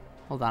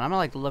 Hold on, I'm gonna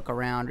like look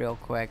around real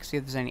quick. See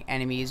if there's any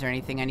enemies or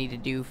anything I need to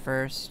do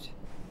first.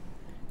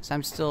 Cause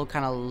I'm still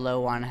kind of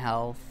low on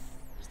health.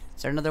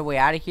 Is there another way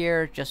out of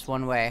here? Just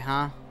one way,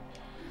 huh?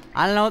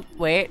 I don't know.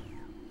 Wait.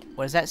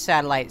 What does that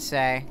satellite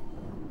say?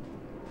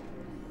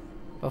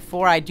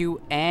 Before I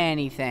do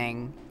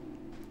anything,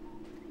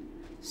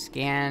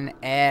 scan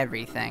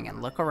everything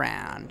and look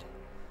around.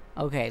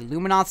 Okay,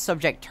 Luminoth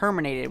subject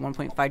terminated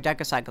 1.5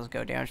 decacycles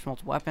ago. Damaged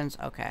multiple weapons.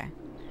 Okay.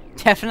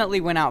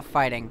 Definitely went out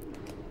fighting.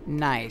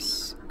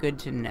 Nice. Good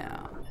to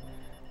know.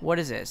 What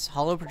is this?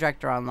 Holo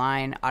projector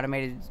online.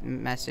 Automated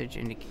message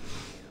indicate.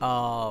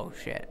 Oh,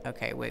 shit.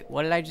 Okay, wait.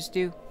 What did I just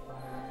do?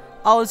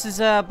 Oh, this is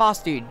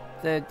boss dude.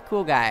 The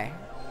cool guy.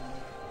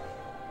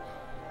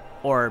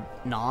 Or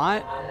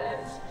not?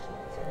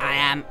 I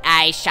am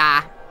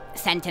Aisha,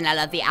 Sentinel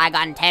of the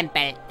Agon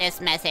Temple. This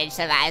message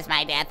survives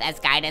my death as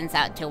guidance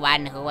out to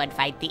one who would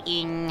fight the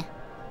Ing.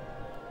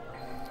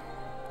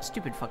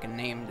 Stupid fucking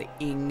name, the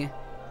Ing.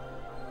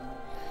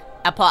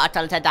 A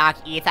portal to dark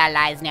ether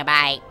lies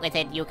nearby. With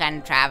it you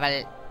can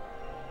travel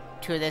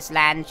to this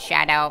land,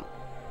 Shadow.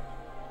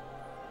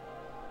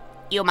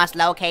 You must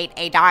locate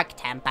a dark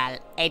temple,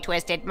 a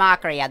twisted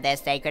mockery of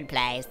this sacred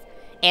place.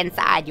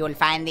 Inside you'll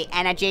find the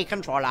energy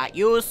controller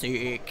you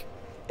seek.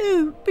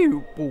 Ooh,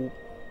 boop, boop.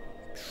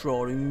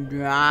 Shutting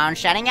down.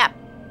 Shutting up.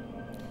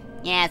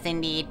 Yes,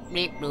 indeed.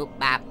 Bleep, bloop,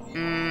 bop.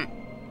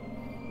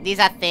 These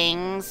are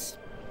things.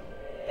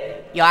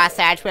 Your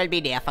search will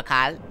be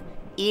difficult.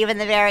 Even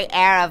the very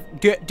air of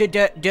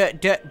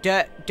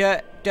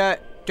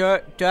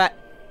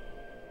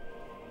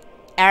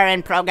error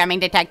in programming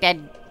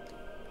detected.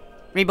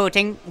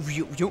 Rebooting.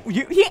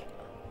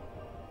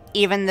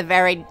 Even the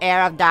very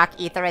air of dark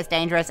ether is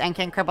dangerous and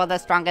can cripple the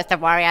strongest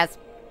of warriors.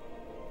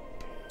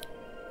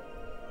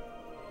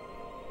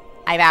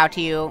 I vow to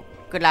you.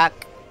 Good luck.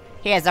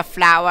 Here's a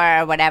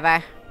flower or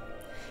whatever.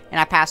 In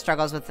our past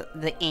struggles with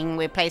the Ing,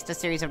 we placed a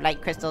series of light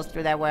crystals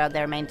through their world.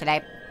 They remain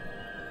today.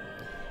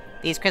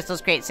 These crystals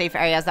create safe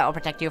areas that will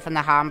protect you from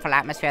the harmful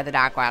atmosphere of the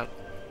dark world.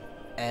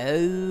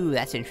 Oh,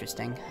 that's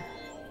interesting.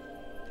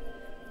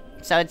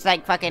 So it's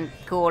like fucking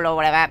cool or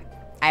whatever.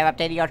 I've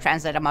updated your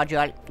translator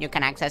module. You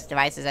can access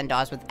devices and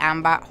doors with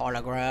amber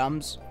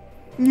holograms.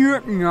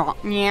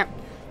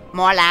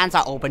 More lands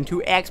are open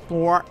to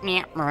explore.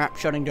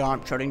 Shutting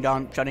down, shutting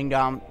down, shutting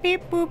down.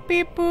 Beep boop,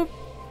 beep boop.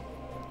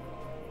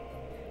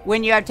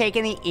 When you have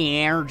taken the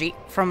energy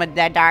from the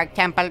dark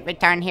temple,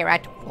 return here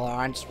at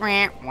once.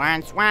 Once.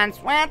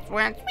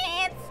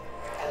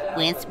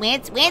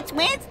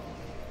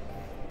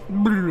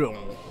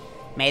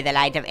 May the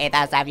light of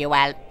Aethos have you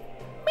well.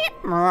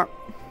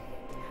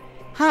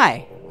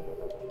 Hi.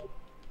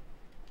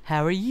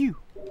 How are you?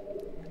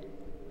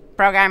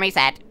 Program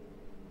reset.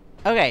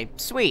 Okay,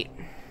 sweet.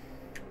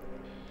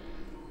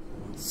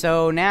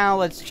 So now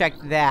let's check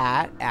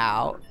that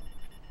out.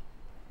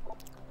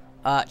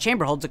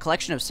 Chamber holds a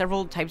collection of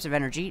several types of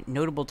energy.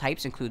 Notable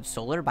types include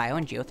solar, bio,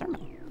 and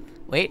geothermal.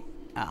 Wait.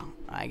 Oh,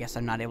 I guess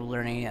I'm not able to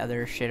learn any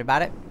other shit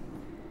about it.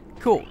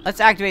 Cool. Let's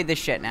activate this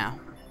shit now.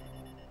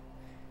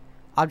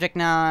 Object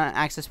now.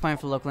 Access point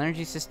for local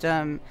energy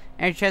system.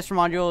 Energy chest for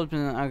modules.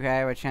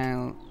 Okay, what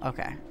channel?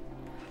 Okay.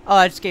 Oh,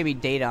 that just gave me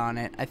data on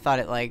it. I thought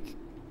it, like,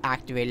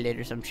 activated it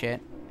or some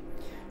shit.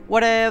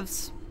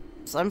 Whatevs.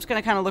 So I'm just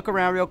gonna kind of look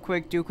around real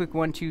quick, do a quick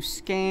 1-2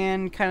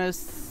 scan kind of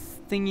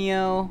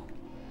thingio.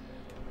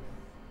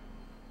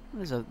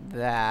 What is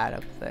that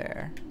up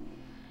there?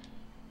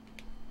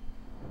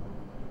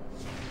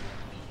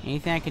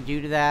 Anything I can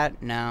do to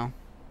that? No.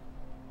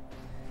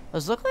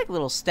 Those look like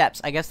little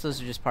steps. I guess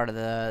those are just part of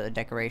the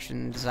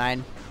decoration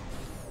design.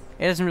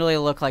 It doesn't really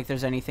look like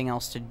there's anything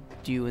else to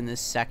do in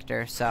this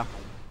sector, so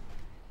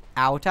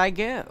out I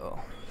go.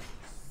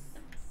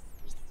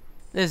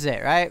 This is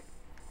it, right?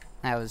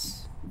 That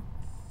was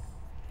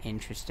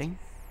interesting.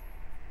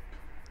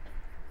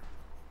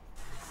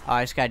 Oh,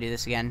 I just gotta do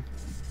this again.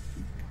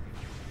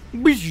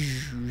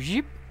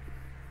 There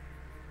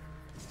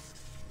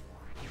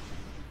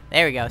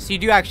we go. So you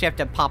do actually have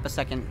to pop a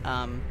second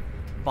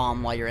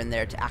bomb while you're in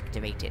there to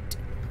activate it.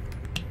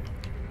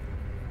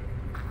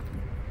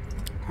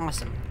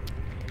 Awesome.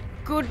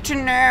 Good to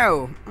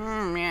know.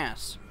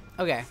 Yes.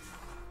 Okay.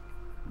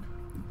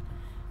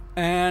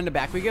 And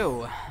back we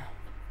go.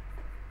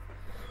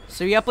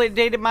 So we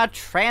updated my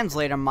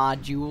translator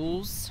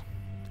modules.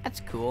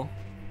 That's cool.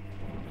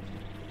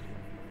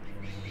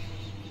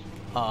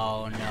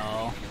 Oh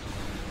no.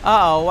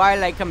 Uh-oh, why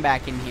did I come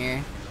back in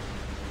here?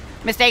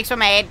 Mistakes were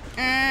made.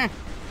 Ah,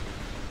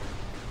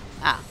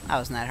 that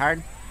wasn't that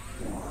hard.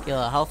 Get a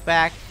little health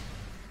back.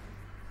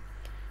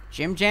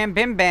 Jim Jam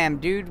Bim Bam,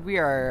 dude. We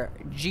are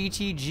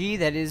GTG,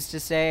 that is to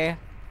say,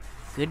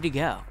 good to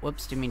go.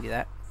 Whoops, didn't mean to do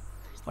that.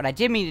 What I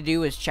did mean to do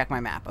was check my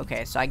map.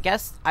 Okay, so I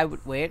guess I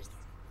would wait.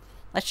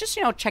 Let's just,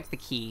 you know, check the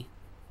key.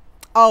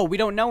 Oh, we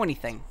don't know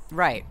anything.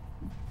 Right.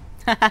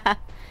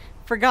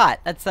 Forgot.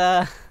 That's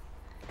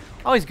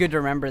always good to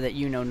remember that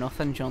you know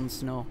nothing, Jon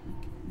Snow.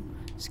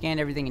 Scan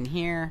everything in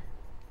here.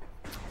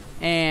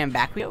 And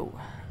back we go.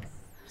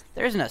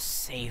 There isn't a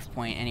save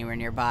point anywhere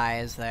nearby,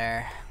 is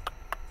there?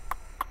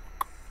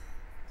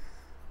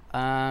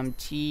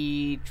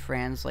 T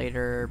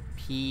translator,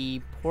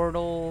 P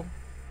portal,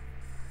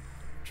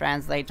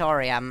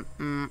 translatorium.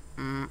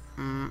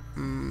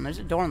 There's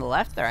a door on the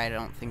left there I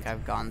don't think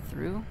I've gone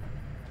through.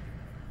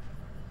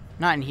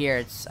 Not in here.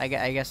 It's I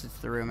guess it's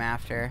the room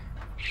after.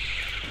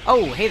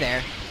 Oh, hey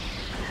there.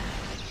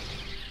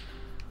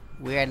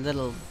 Weird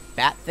little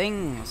bat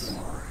things.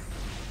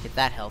 Get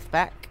that health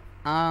back.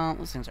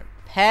 Those things are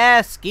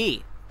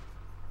pesky.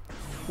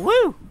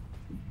 Woo!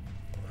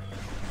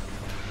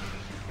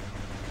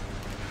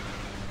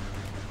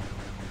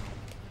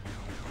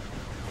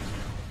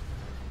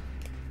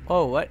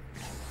 Oh, what?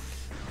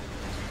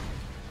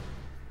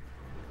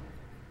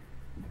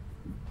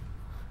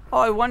 Oh,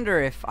 I wonder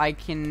if I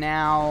can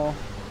now...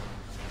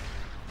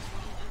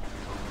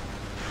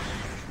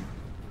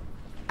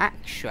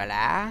 Actually...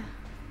 I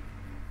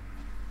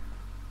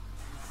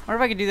wonder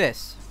if I could do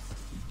this.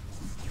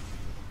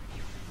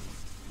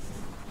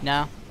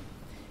 No?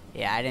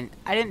 Yeah, I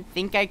didn't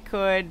think I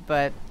could,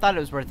 but thought it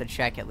was worth a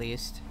check at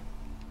least.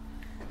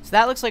 So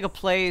that looks like a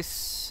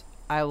place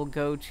I will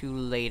go to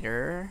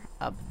later,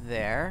 up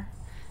there.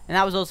 And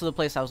that was also the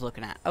place I was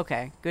looking at.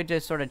 Okay, good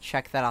to sort of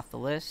check that off the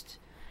list.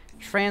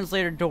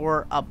 Translator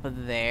door up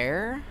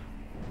there.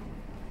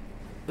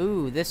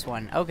 Ooh, this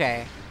one.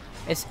 Okay.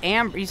 It's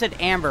amber. You said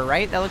amber,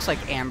 right? That looks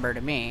like amber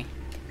to me.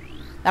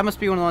 That must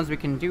be one of the ones we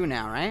can do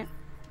now, right?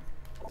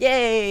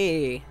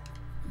 Yay!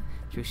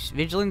 Through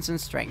vigilance and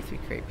strength, we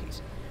create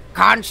peace.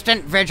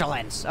 Constant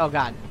vigilance! Oh,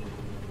 God.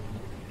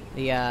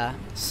 The,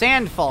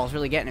 sandfall's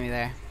really getting me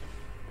there.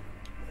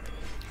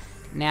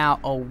 Now,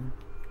 oh,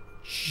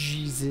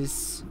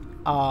 Jesus.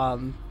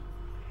 Oh,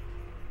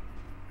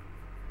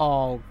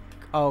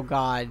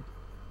 God.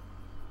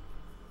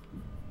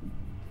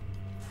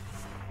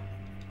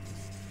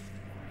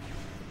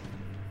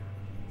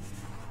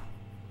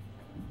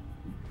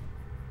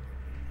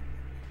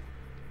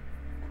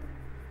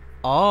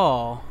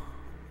 Oh.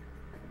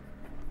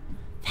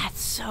 That's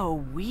so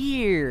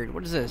weird.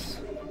 What is this?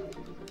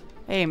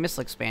 Hey,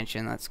 missile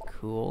expansion. That's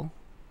cool.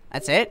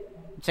 That's it?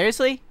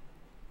 Seriously?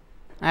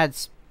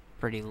 That's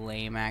pretty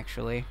lame,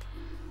 actually.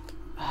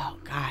 Oh,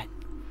 God.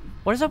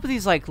 What is up with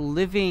these, like,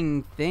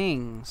 living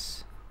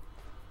things?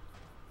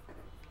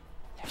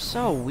 They're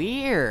so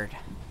weird.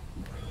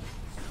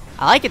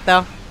 I like it,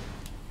 though.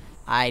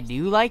 I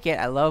do like it.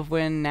 I love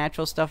when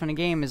natural stuff in a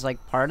game is,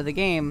 like, part of the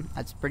game.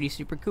 That's pretty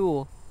super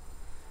cool.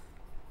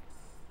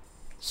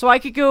 So I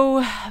could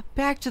go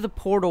back to the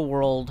portal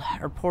world,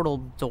 or portal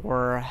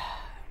door.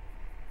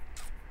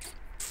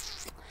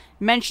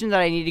 Mentioned that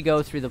I need to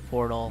go through the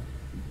portal.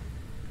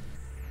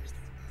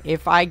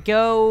 If I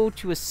go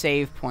to a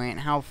save point,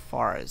 how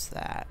far is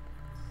that?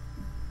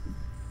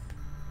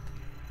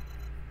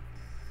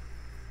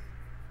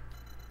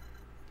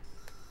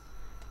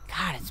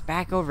 God, it's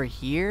back over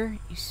here?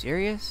 You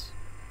serious?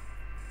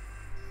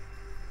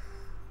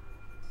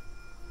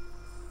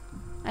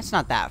 That's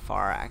not that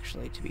far,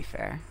 actually, to be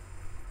fair.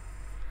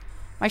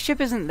 My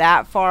ship isn't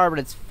that far, but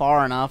it's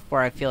far enough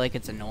where I feel like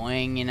it's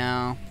annoying, you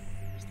know?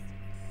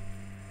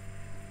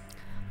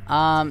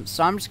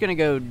 So I'm just gonna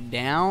go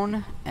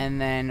down and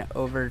then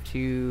over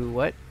to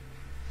what?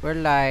 Where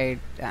did I?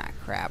 Ah,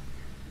 crap.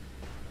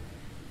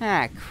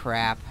 Ah,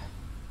 crap.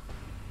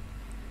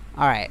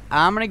 Alright,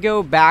 I'm gonna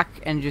go back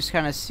and just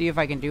kind of see if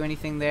I can do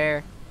anything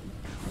there.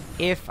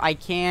 If I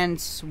can,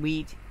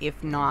 sweet.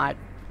 If not,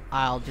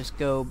 I'll just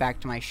go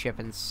back to my ship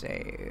and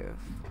save.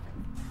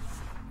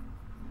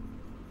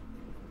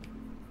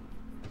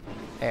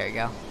 There you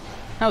go.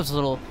 That was a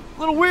little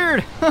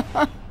weird.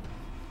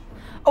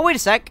 Oh, wait a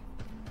sec.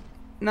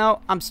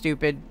 No, I'm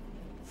stupid.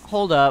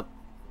 Hold up.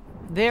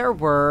 There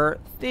were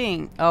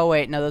oh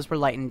wait, no, those were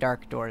light and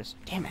dark doors.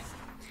 Damn it.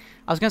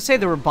 I was gonna say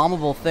there were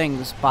bombable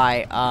things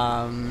by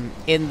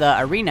in the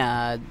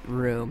arena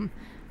room,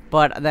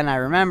 but then I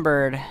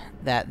remembered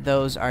that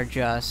those are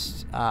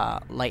just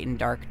light and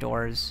dark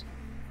doors.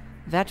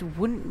 That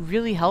wouldn't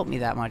really help me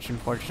that much,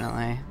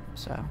 unfortunately.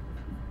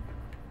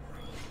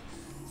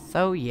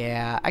 So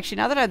yeah. Actually,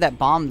 now that I had that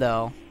bomb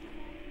though,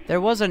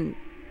 there was an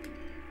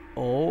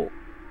oh.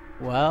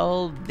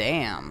 Well,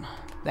 damn.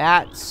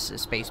 That's a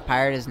space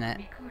pirate, isn't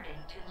it?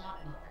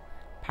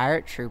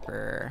 Pirate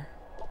trooper.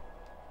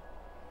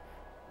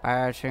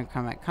 Pirate trooper,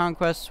 combat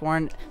conquest,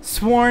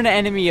 sworn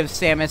enemy of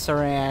Samus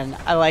Aran.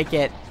 I like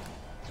it.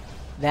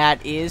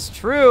 That is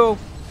true.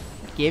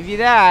 Give you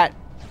that.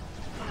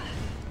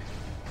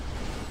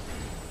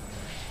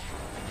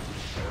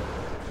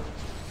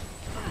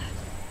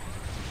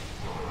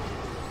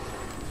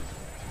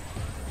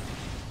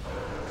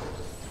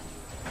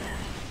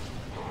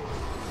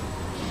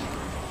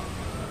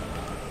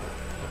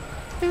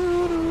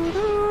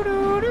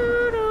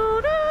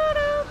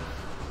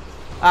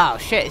 Oh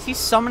shit, is he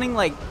summoning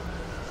like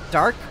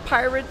dark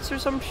pirates or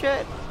some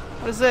shit?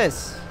 What is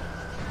this?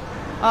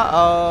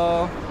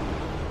 Uh-oh.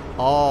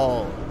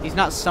 Oh, he's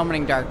not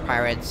summoning dark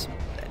pirates.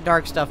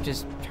 Dark stuff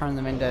just turned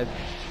them into...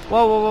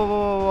 Whoa, whoa, whoa,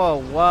 whoa, whoa,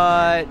 whoa,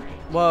 what?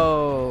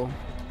 Whoa.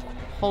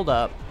 Hold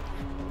up.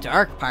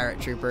 Dark pirate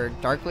trooper.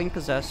 Darkling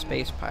possessed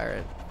space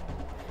pirate.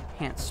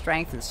 Enhanced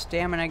strength and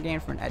stamina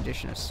gained from an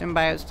addition of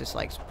symbiotes.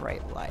 Dislikes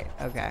bright light.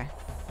 Okay.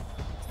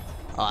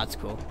 Oh, that's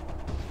cool.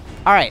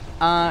 Alright,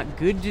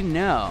 good to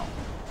know.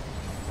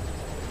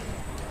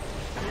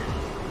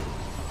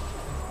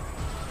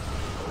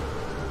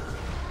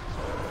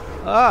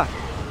 Ah!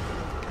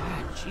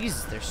 God,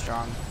 Jesus, they're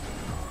strong.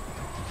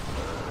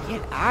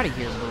 Get out of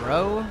here,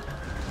 bro.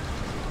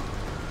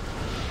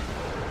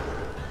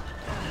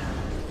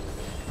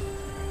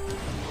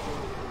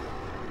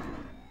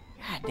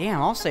 God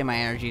damn, I'll say my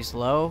energy's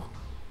low.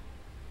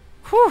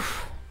 Whew.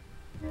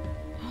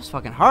 That was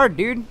fucking hard,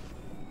 dude.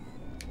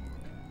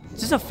 Is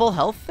this a full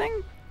health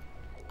thing?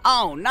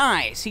 Oh,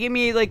 nice. He gave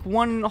me, like,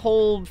 one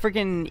whole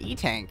freaking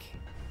E-tank.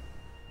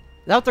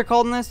 Is that what they're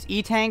called in this?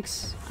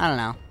 E-tanks? I don't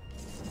know.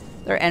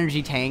 They're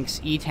energy tanks.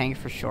 E-tank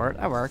for short.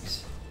 That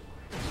works.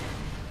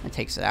 It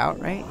takes it out,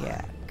 right?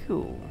 Yeah,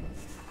 cool.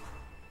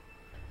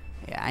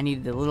 Yeah, I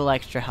needed a little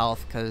extra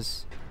health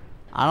because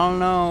I don't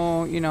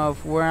know, you know,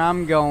 if where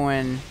I'm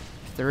going,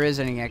 if there is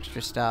any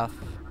extra stuff.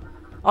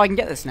 Oh, I can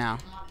get this now.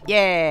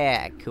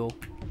 Yeah, cool.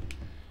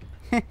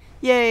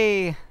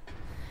 Yay. I'm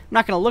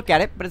not going to look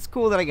at it, but it's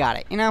cool that I got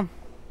it, you know?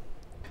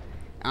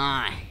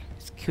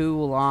 It's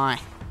cool,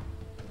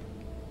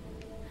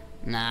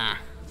 Nah.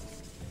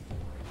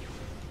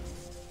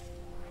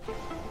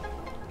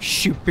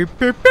 Shoop, boop,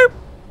 boop, boop.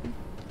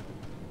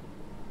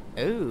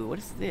 Ooh, what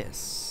is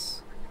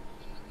this?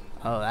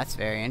 Oh, that's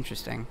very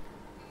interesting.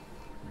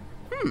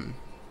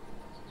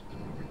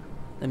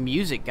 The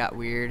music got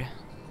weird.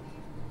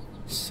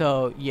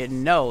 So, you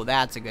know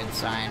that's a good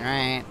sign,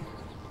 right?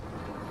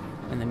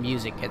 When the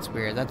music gets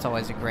weird, that's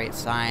always a great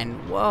sign.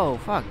 Whoa,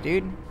 fuck,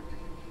 dude.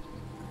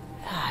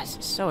 This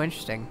is so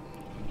interesting.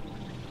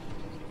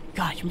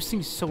 God, this thing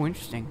is so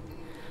interesting.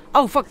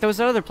 Oh, fuck, there was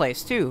another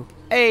place, too.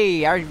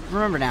 Hey, I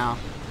remember now.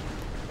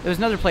 There was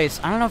another place.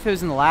 I don't know if it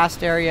was in the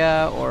last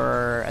area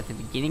or at the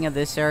beginning of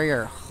this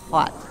area or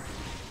what.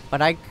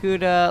 But I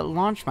could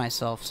launch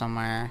myself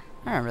somewhere.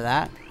 I remember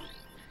that.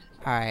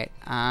 Alright,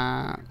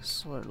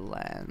 sword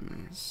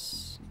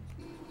lens.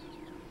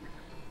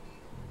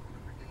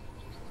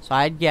 So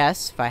I'd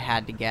guess, if I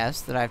had to guess,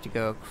 that I have to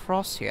go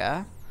across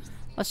here.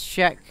 Let's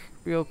check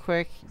real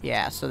quick.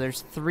 Yeah, so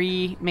there's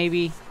 3,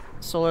 maybe,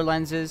 solar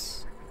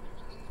lenses.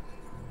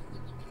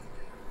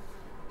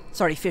 It's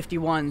already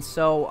 51,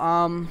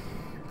 so,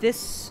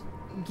 this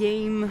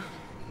game...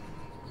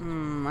 I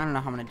don't know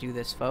how I'm gonna do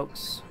this,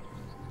 folks.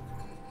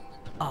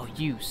 Oh,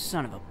 you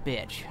son of a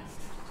bitch.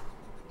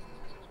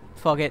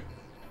 Fuck it.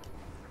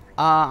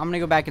 I'm gonna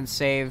go back and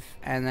save,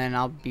 and then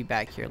I'll be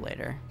back here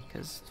later,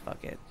 because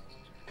fuck it.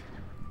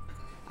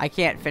 I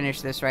can't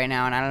finish this right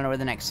now, and I don't know where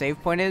the next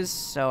save point is,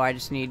 so I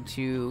just need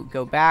to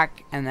go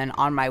back, and then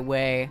on my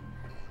way,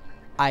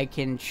 I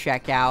can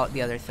check out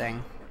the other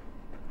thing.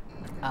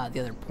 The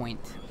other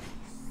point.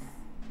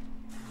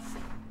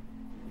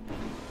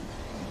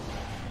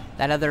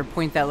 That other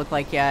point that looked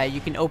like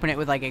you can open it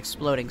with like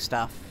exploding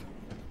stuff.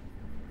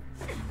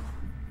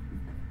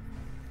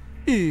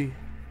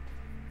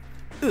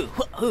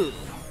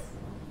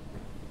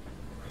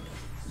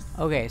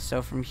 Okay,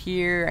 so from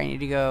here I need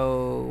to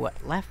go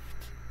what? Left,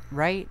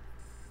 right,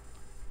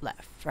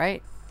 left,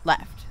 right,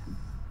 left,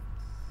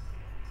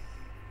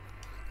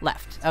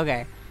 left.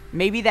 Okay,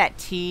 maybe that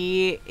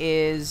T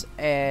is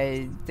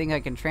a thing I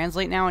can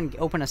translate now and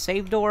open a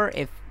save door.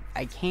 If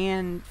I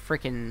can,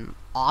 freaking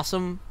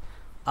awesome.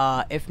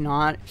 If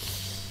not,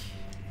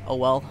 oh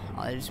well.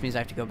 It just means I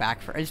have to go back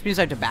it just means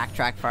I have to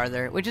backtrack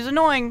farther, which is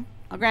annoying.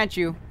 I'll grant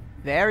you,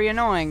 very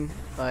annoying.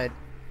 But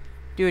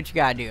do what you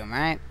gotta do,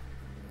 right?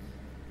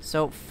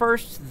 So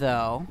first,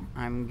 though,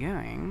 I'm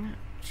going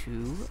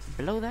to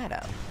blow that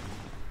up.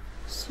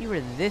 See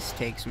where this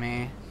takes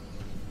me.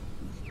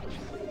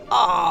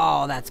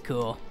 Oh, that's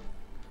cool.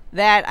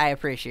 That I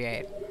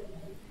appreciate.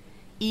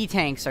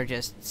 E-tanks are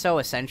just so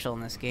essential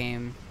in this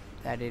game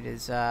that it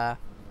is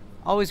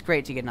always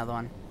great to get another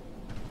one.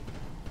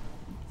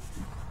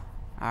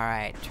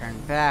 Alright, turn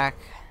back.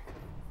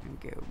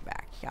 And go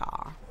back,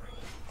 y'all.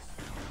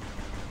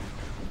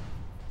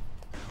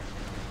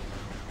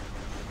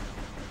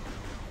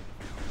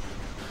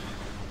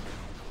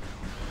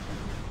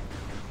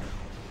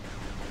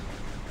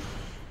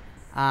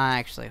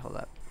 Actually, hold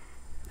up.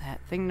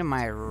 That thing to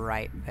my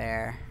right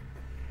there.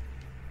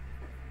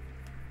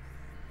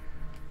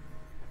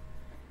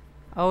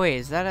 Oh, wait,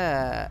 is that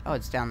a... Oh,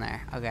 it's down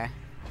there. Okay.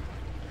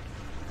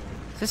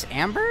 Is this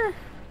amber?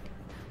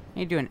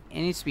 It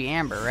needs to be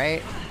amber,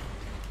 right?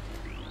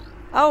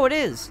 Oh, it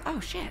is. Oh,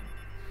 shit.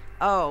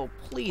 Oh,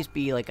 please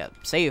be like a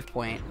save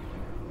point.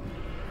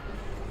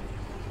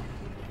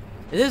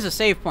 It is a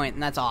save point,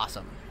 and that's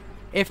awesome.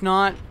 If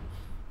not,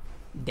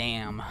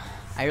 damn.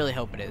 I really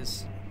hope it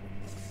is.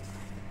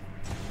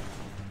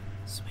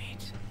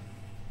 Sweet.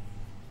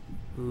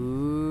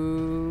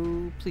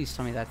 Ooh, please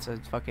tell me that's a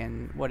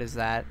fucking... What is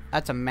that?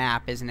 That's a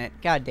map, isn't it?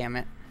 God damn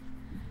it.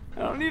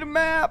 I don't need a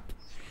map.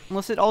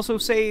 Unless it also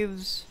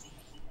saves.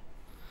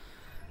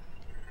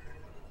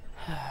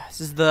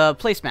 This is the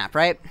place map,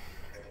 right?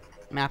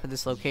 Map of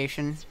this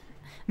location.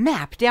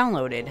 Map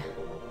downloaded.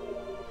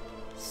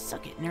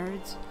 Suck it,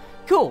 nerds.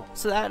 Cool.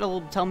 So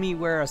that'll tell me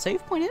where a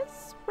save point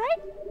is, right?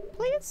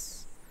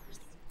 Please?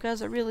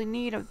 Because I really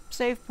need a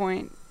save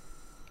point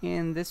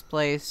in this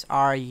place.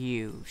 Are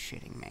you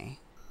shitting me?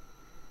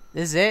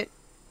 This is it?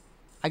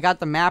 I got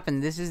the map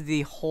and this is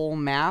the whole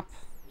map?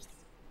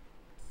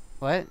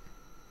 What?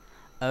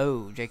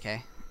 Oh,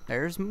 JK.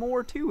 There's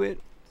more to it.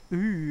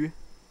 Ooh.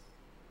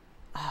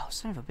 Oh,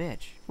 son of a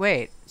bitch.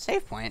 Wait,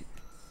 save point?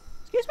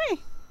 Excuse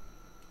me?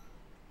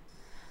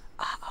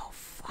 Oh,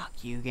 fuck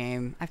you,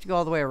 game. I have to go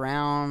all the way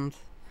around.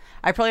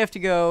 I probably have to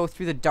go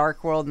through the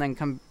dark world and then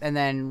come and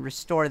then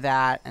restore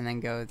that and then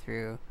go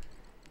through.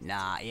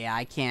 Nah, yeah,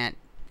 I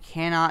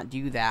cannot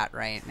do that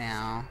right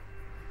now.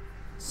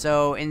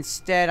 So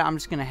instead, I'm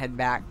just gonna head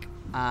back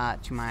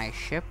to my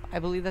ship. I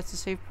believe that's the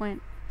save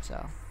point.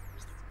 So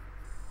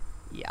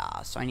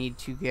yeah, so I need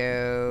to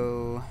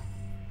go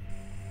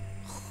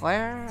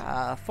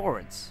where?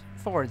 Forwards.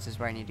 Forwards is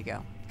where I need to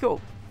go.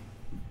 Cool.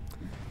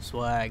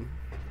 Swag.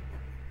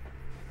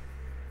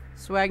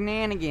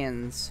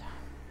 Swagnanigans.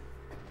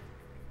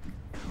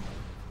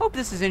 Hope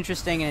this is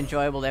interesting and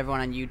enjoyable to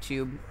everyone on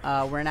YouTube.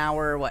 We're an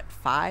hour, what,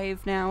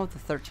 5 now? The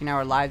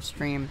 13-hour live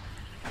stream.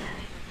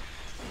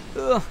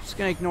 Ugh, just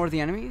gonna ignore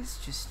the enemies.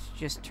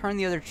 Just turn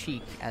the other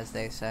cheek, as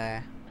they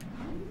say.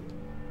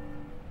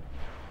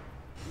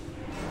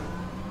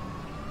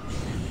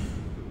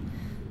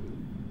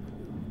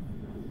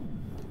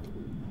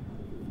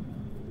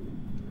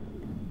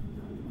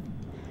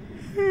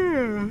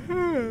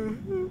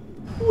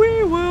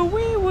 Wee woo,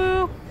 wee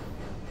woo.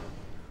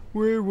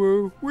 Wee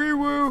woo, wee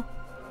woo.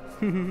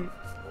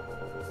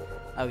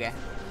 Okay.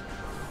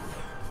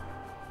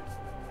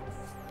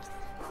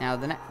 Now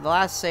the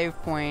last save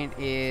point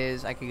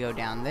is I could go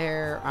down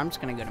there. I'm just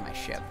gonna go to my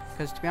ship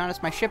because to be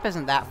honest, my ship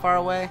isn't that far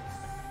away.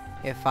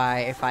 If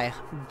I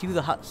do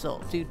the hustle,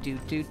 do the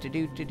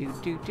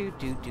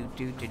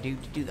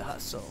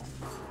hustle.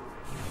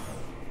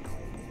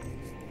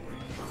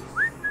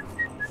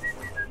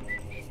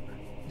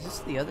 Is this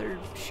the other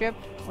ship?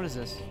 What is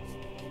this?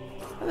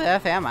 Where the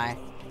F am I?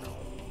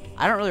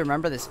 I don't really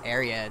remember this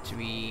area, to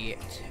be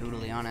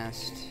totally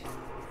honest.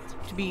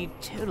 To be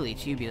totally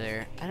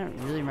tubular, I don't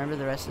really remember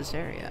the rest of this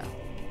area.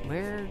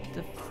 Where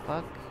the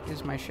fuck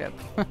is my ship?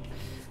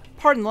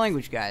 Pardon the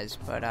language, guys,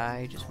 but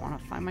I just want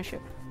to find my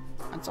ship.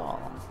 That's all.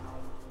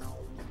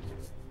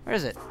 Where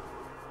is it?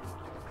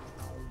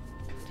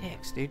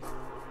 Dicks, dude.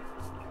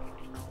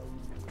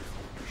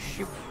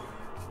 Shoop.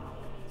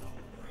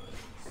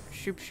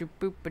 Shoop shoop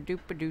boop a doop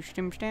a doo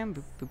stim stam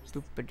boop boop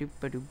boop a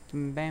doop a doop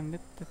bam bam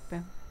bam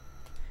bam.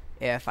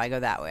 If I go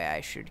that way, I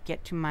should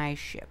get to my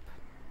ship.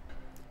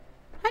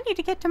 I need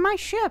to get to my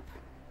ship.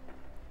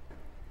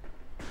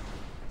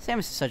 Samus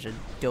is such a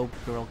dope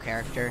girl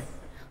character.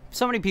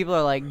 So many people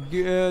are like,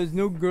 yeah, there's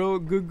no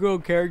good girl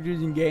characters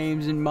in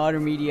games and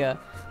modern media.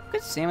 Look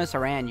at Samus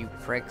Aran, you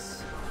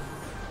pricks.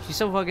 She's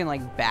so fucking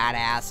like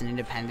badass and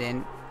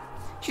independent.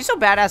 She's so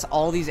badass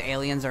all these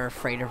aliens are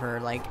afraid of her.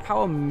 Like,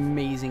 how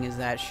amazing is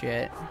that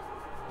shit?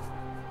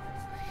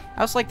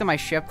 I also like that my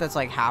ship that's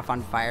like half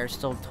on fire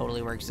still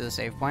totally works as a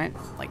save point.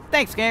 Like,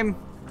 thanks game.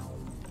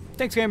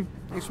 Thanks game.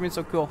 Thanks for being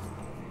so cool.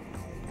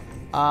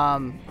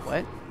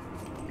 What?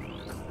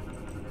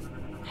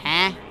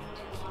 Huh?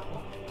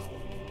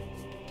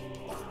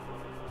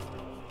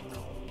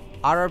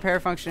 Auto repair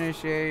function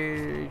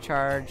initiate,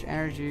 charge,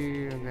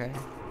 energy, okay.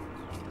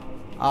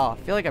 Oh, I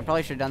feel like I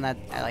probably should have done that.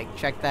 I like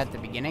checked that at the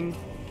beginning.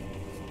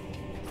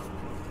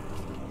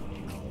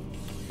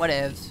 What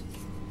is?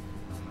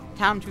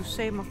 Time to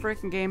save my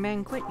freaking game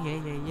and quit.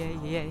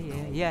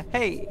 Yeah.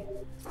 Hey!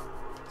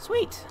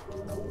 Sweet!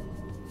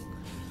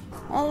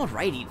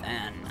 Alrighty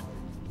then.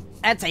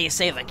 That's how you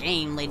save a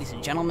game, ladies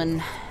and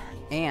gentlemen.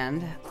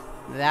 And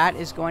that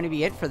is going to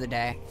be it for the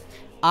day.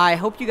 I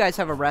hope you guys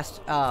have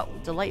a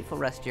delightful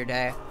rest of your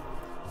day.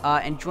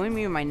 And join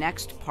me in my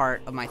next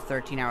part of my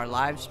 13-hour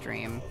live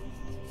stream,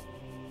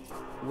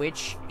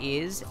 which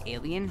is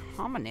Alien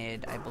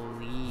Hominid, I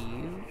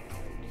believe.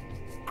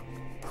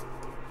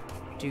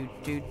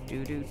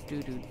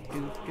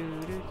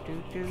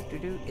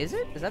 Is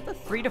it? Is that the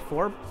 3 to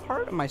 4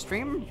 part of my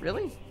stream?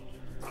 Really?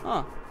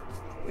 Huh.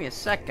 Give me a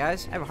sec,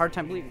 guys. I have a hard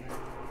time believing that.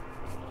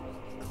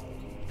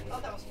 I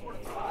thought that was 4 to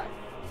 5. I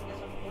guess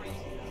I'm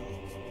crazy now.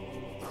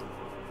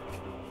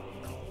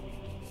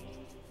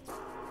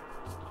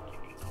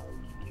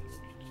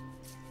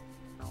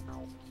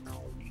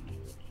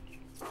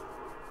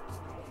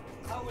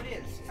 Oh, it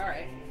is.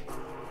 Alright.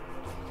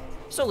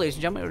 So, ladies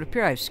and gentlemen, it would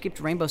appear I've skipped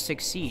Rainbow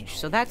Six Siege,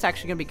 so that's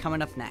actually going to be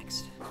coming up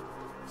next.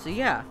 So,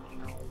 yeah.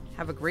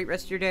 Have a great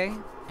rest of your day,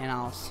 and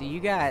I'll see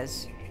you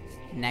guys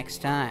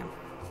next time.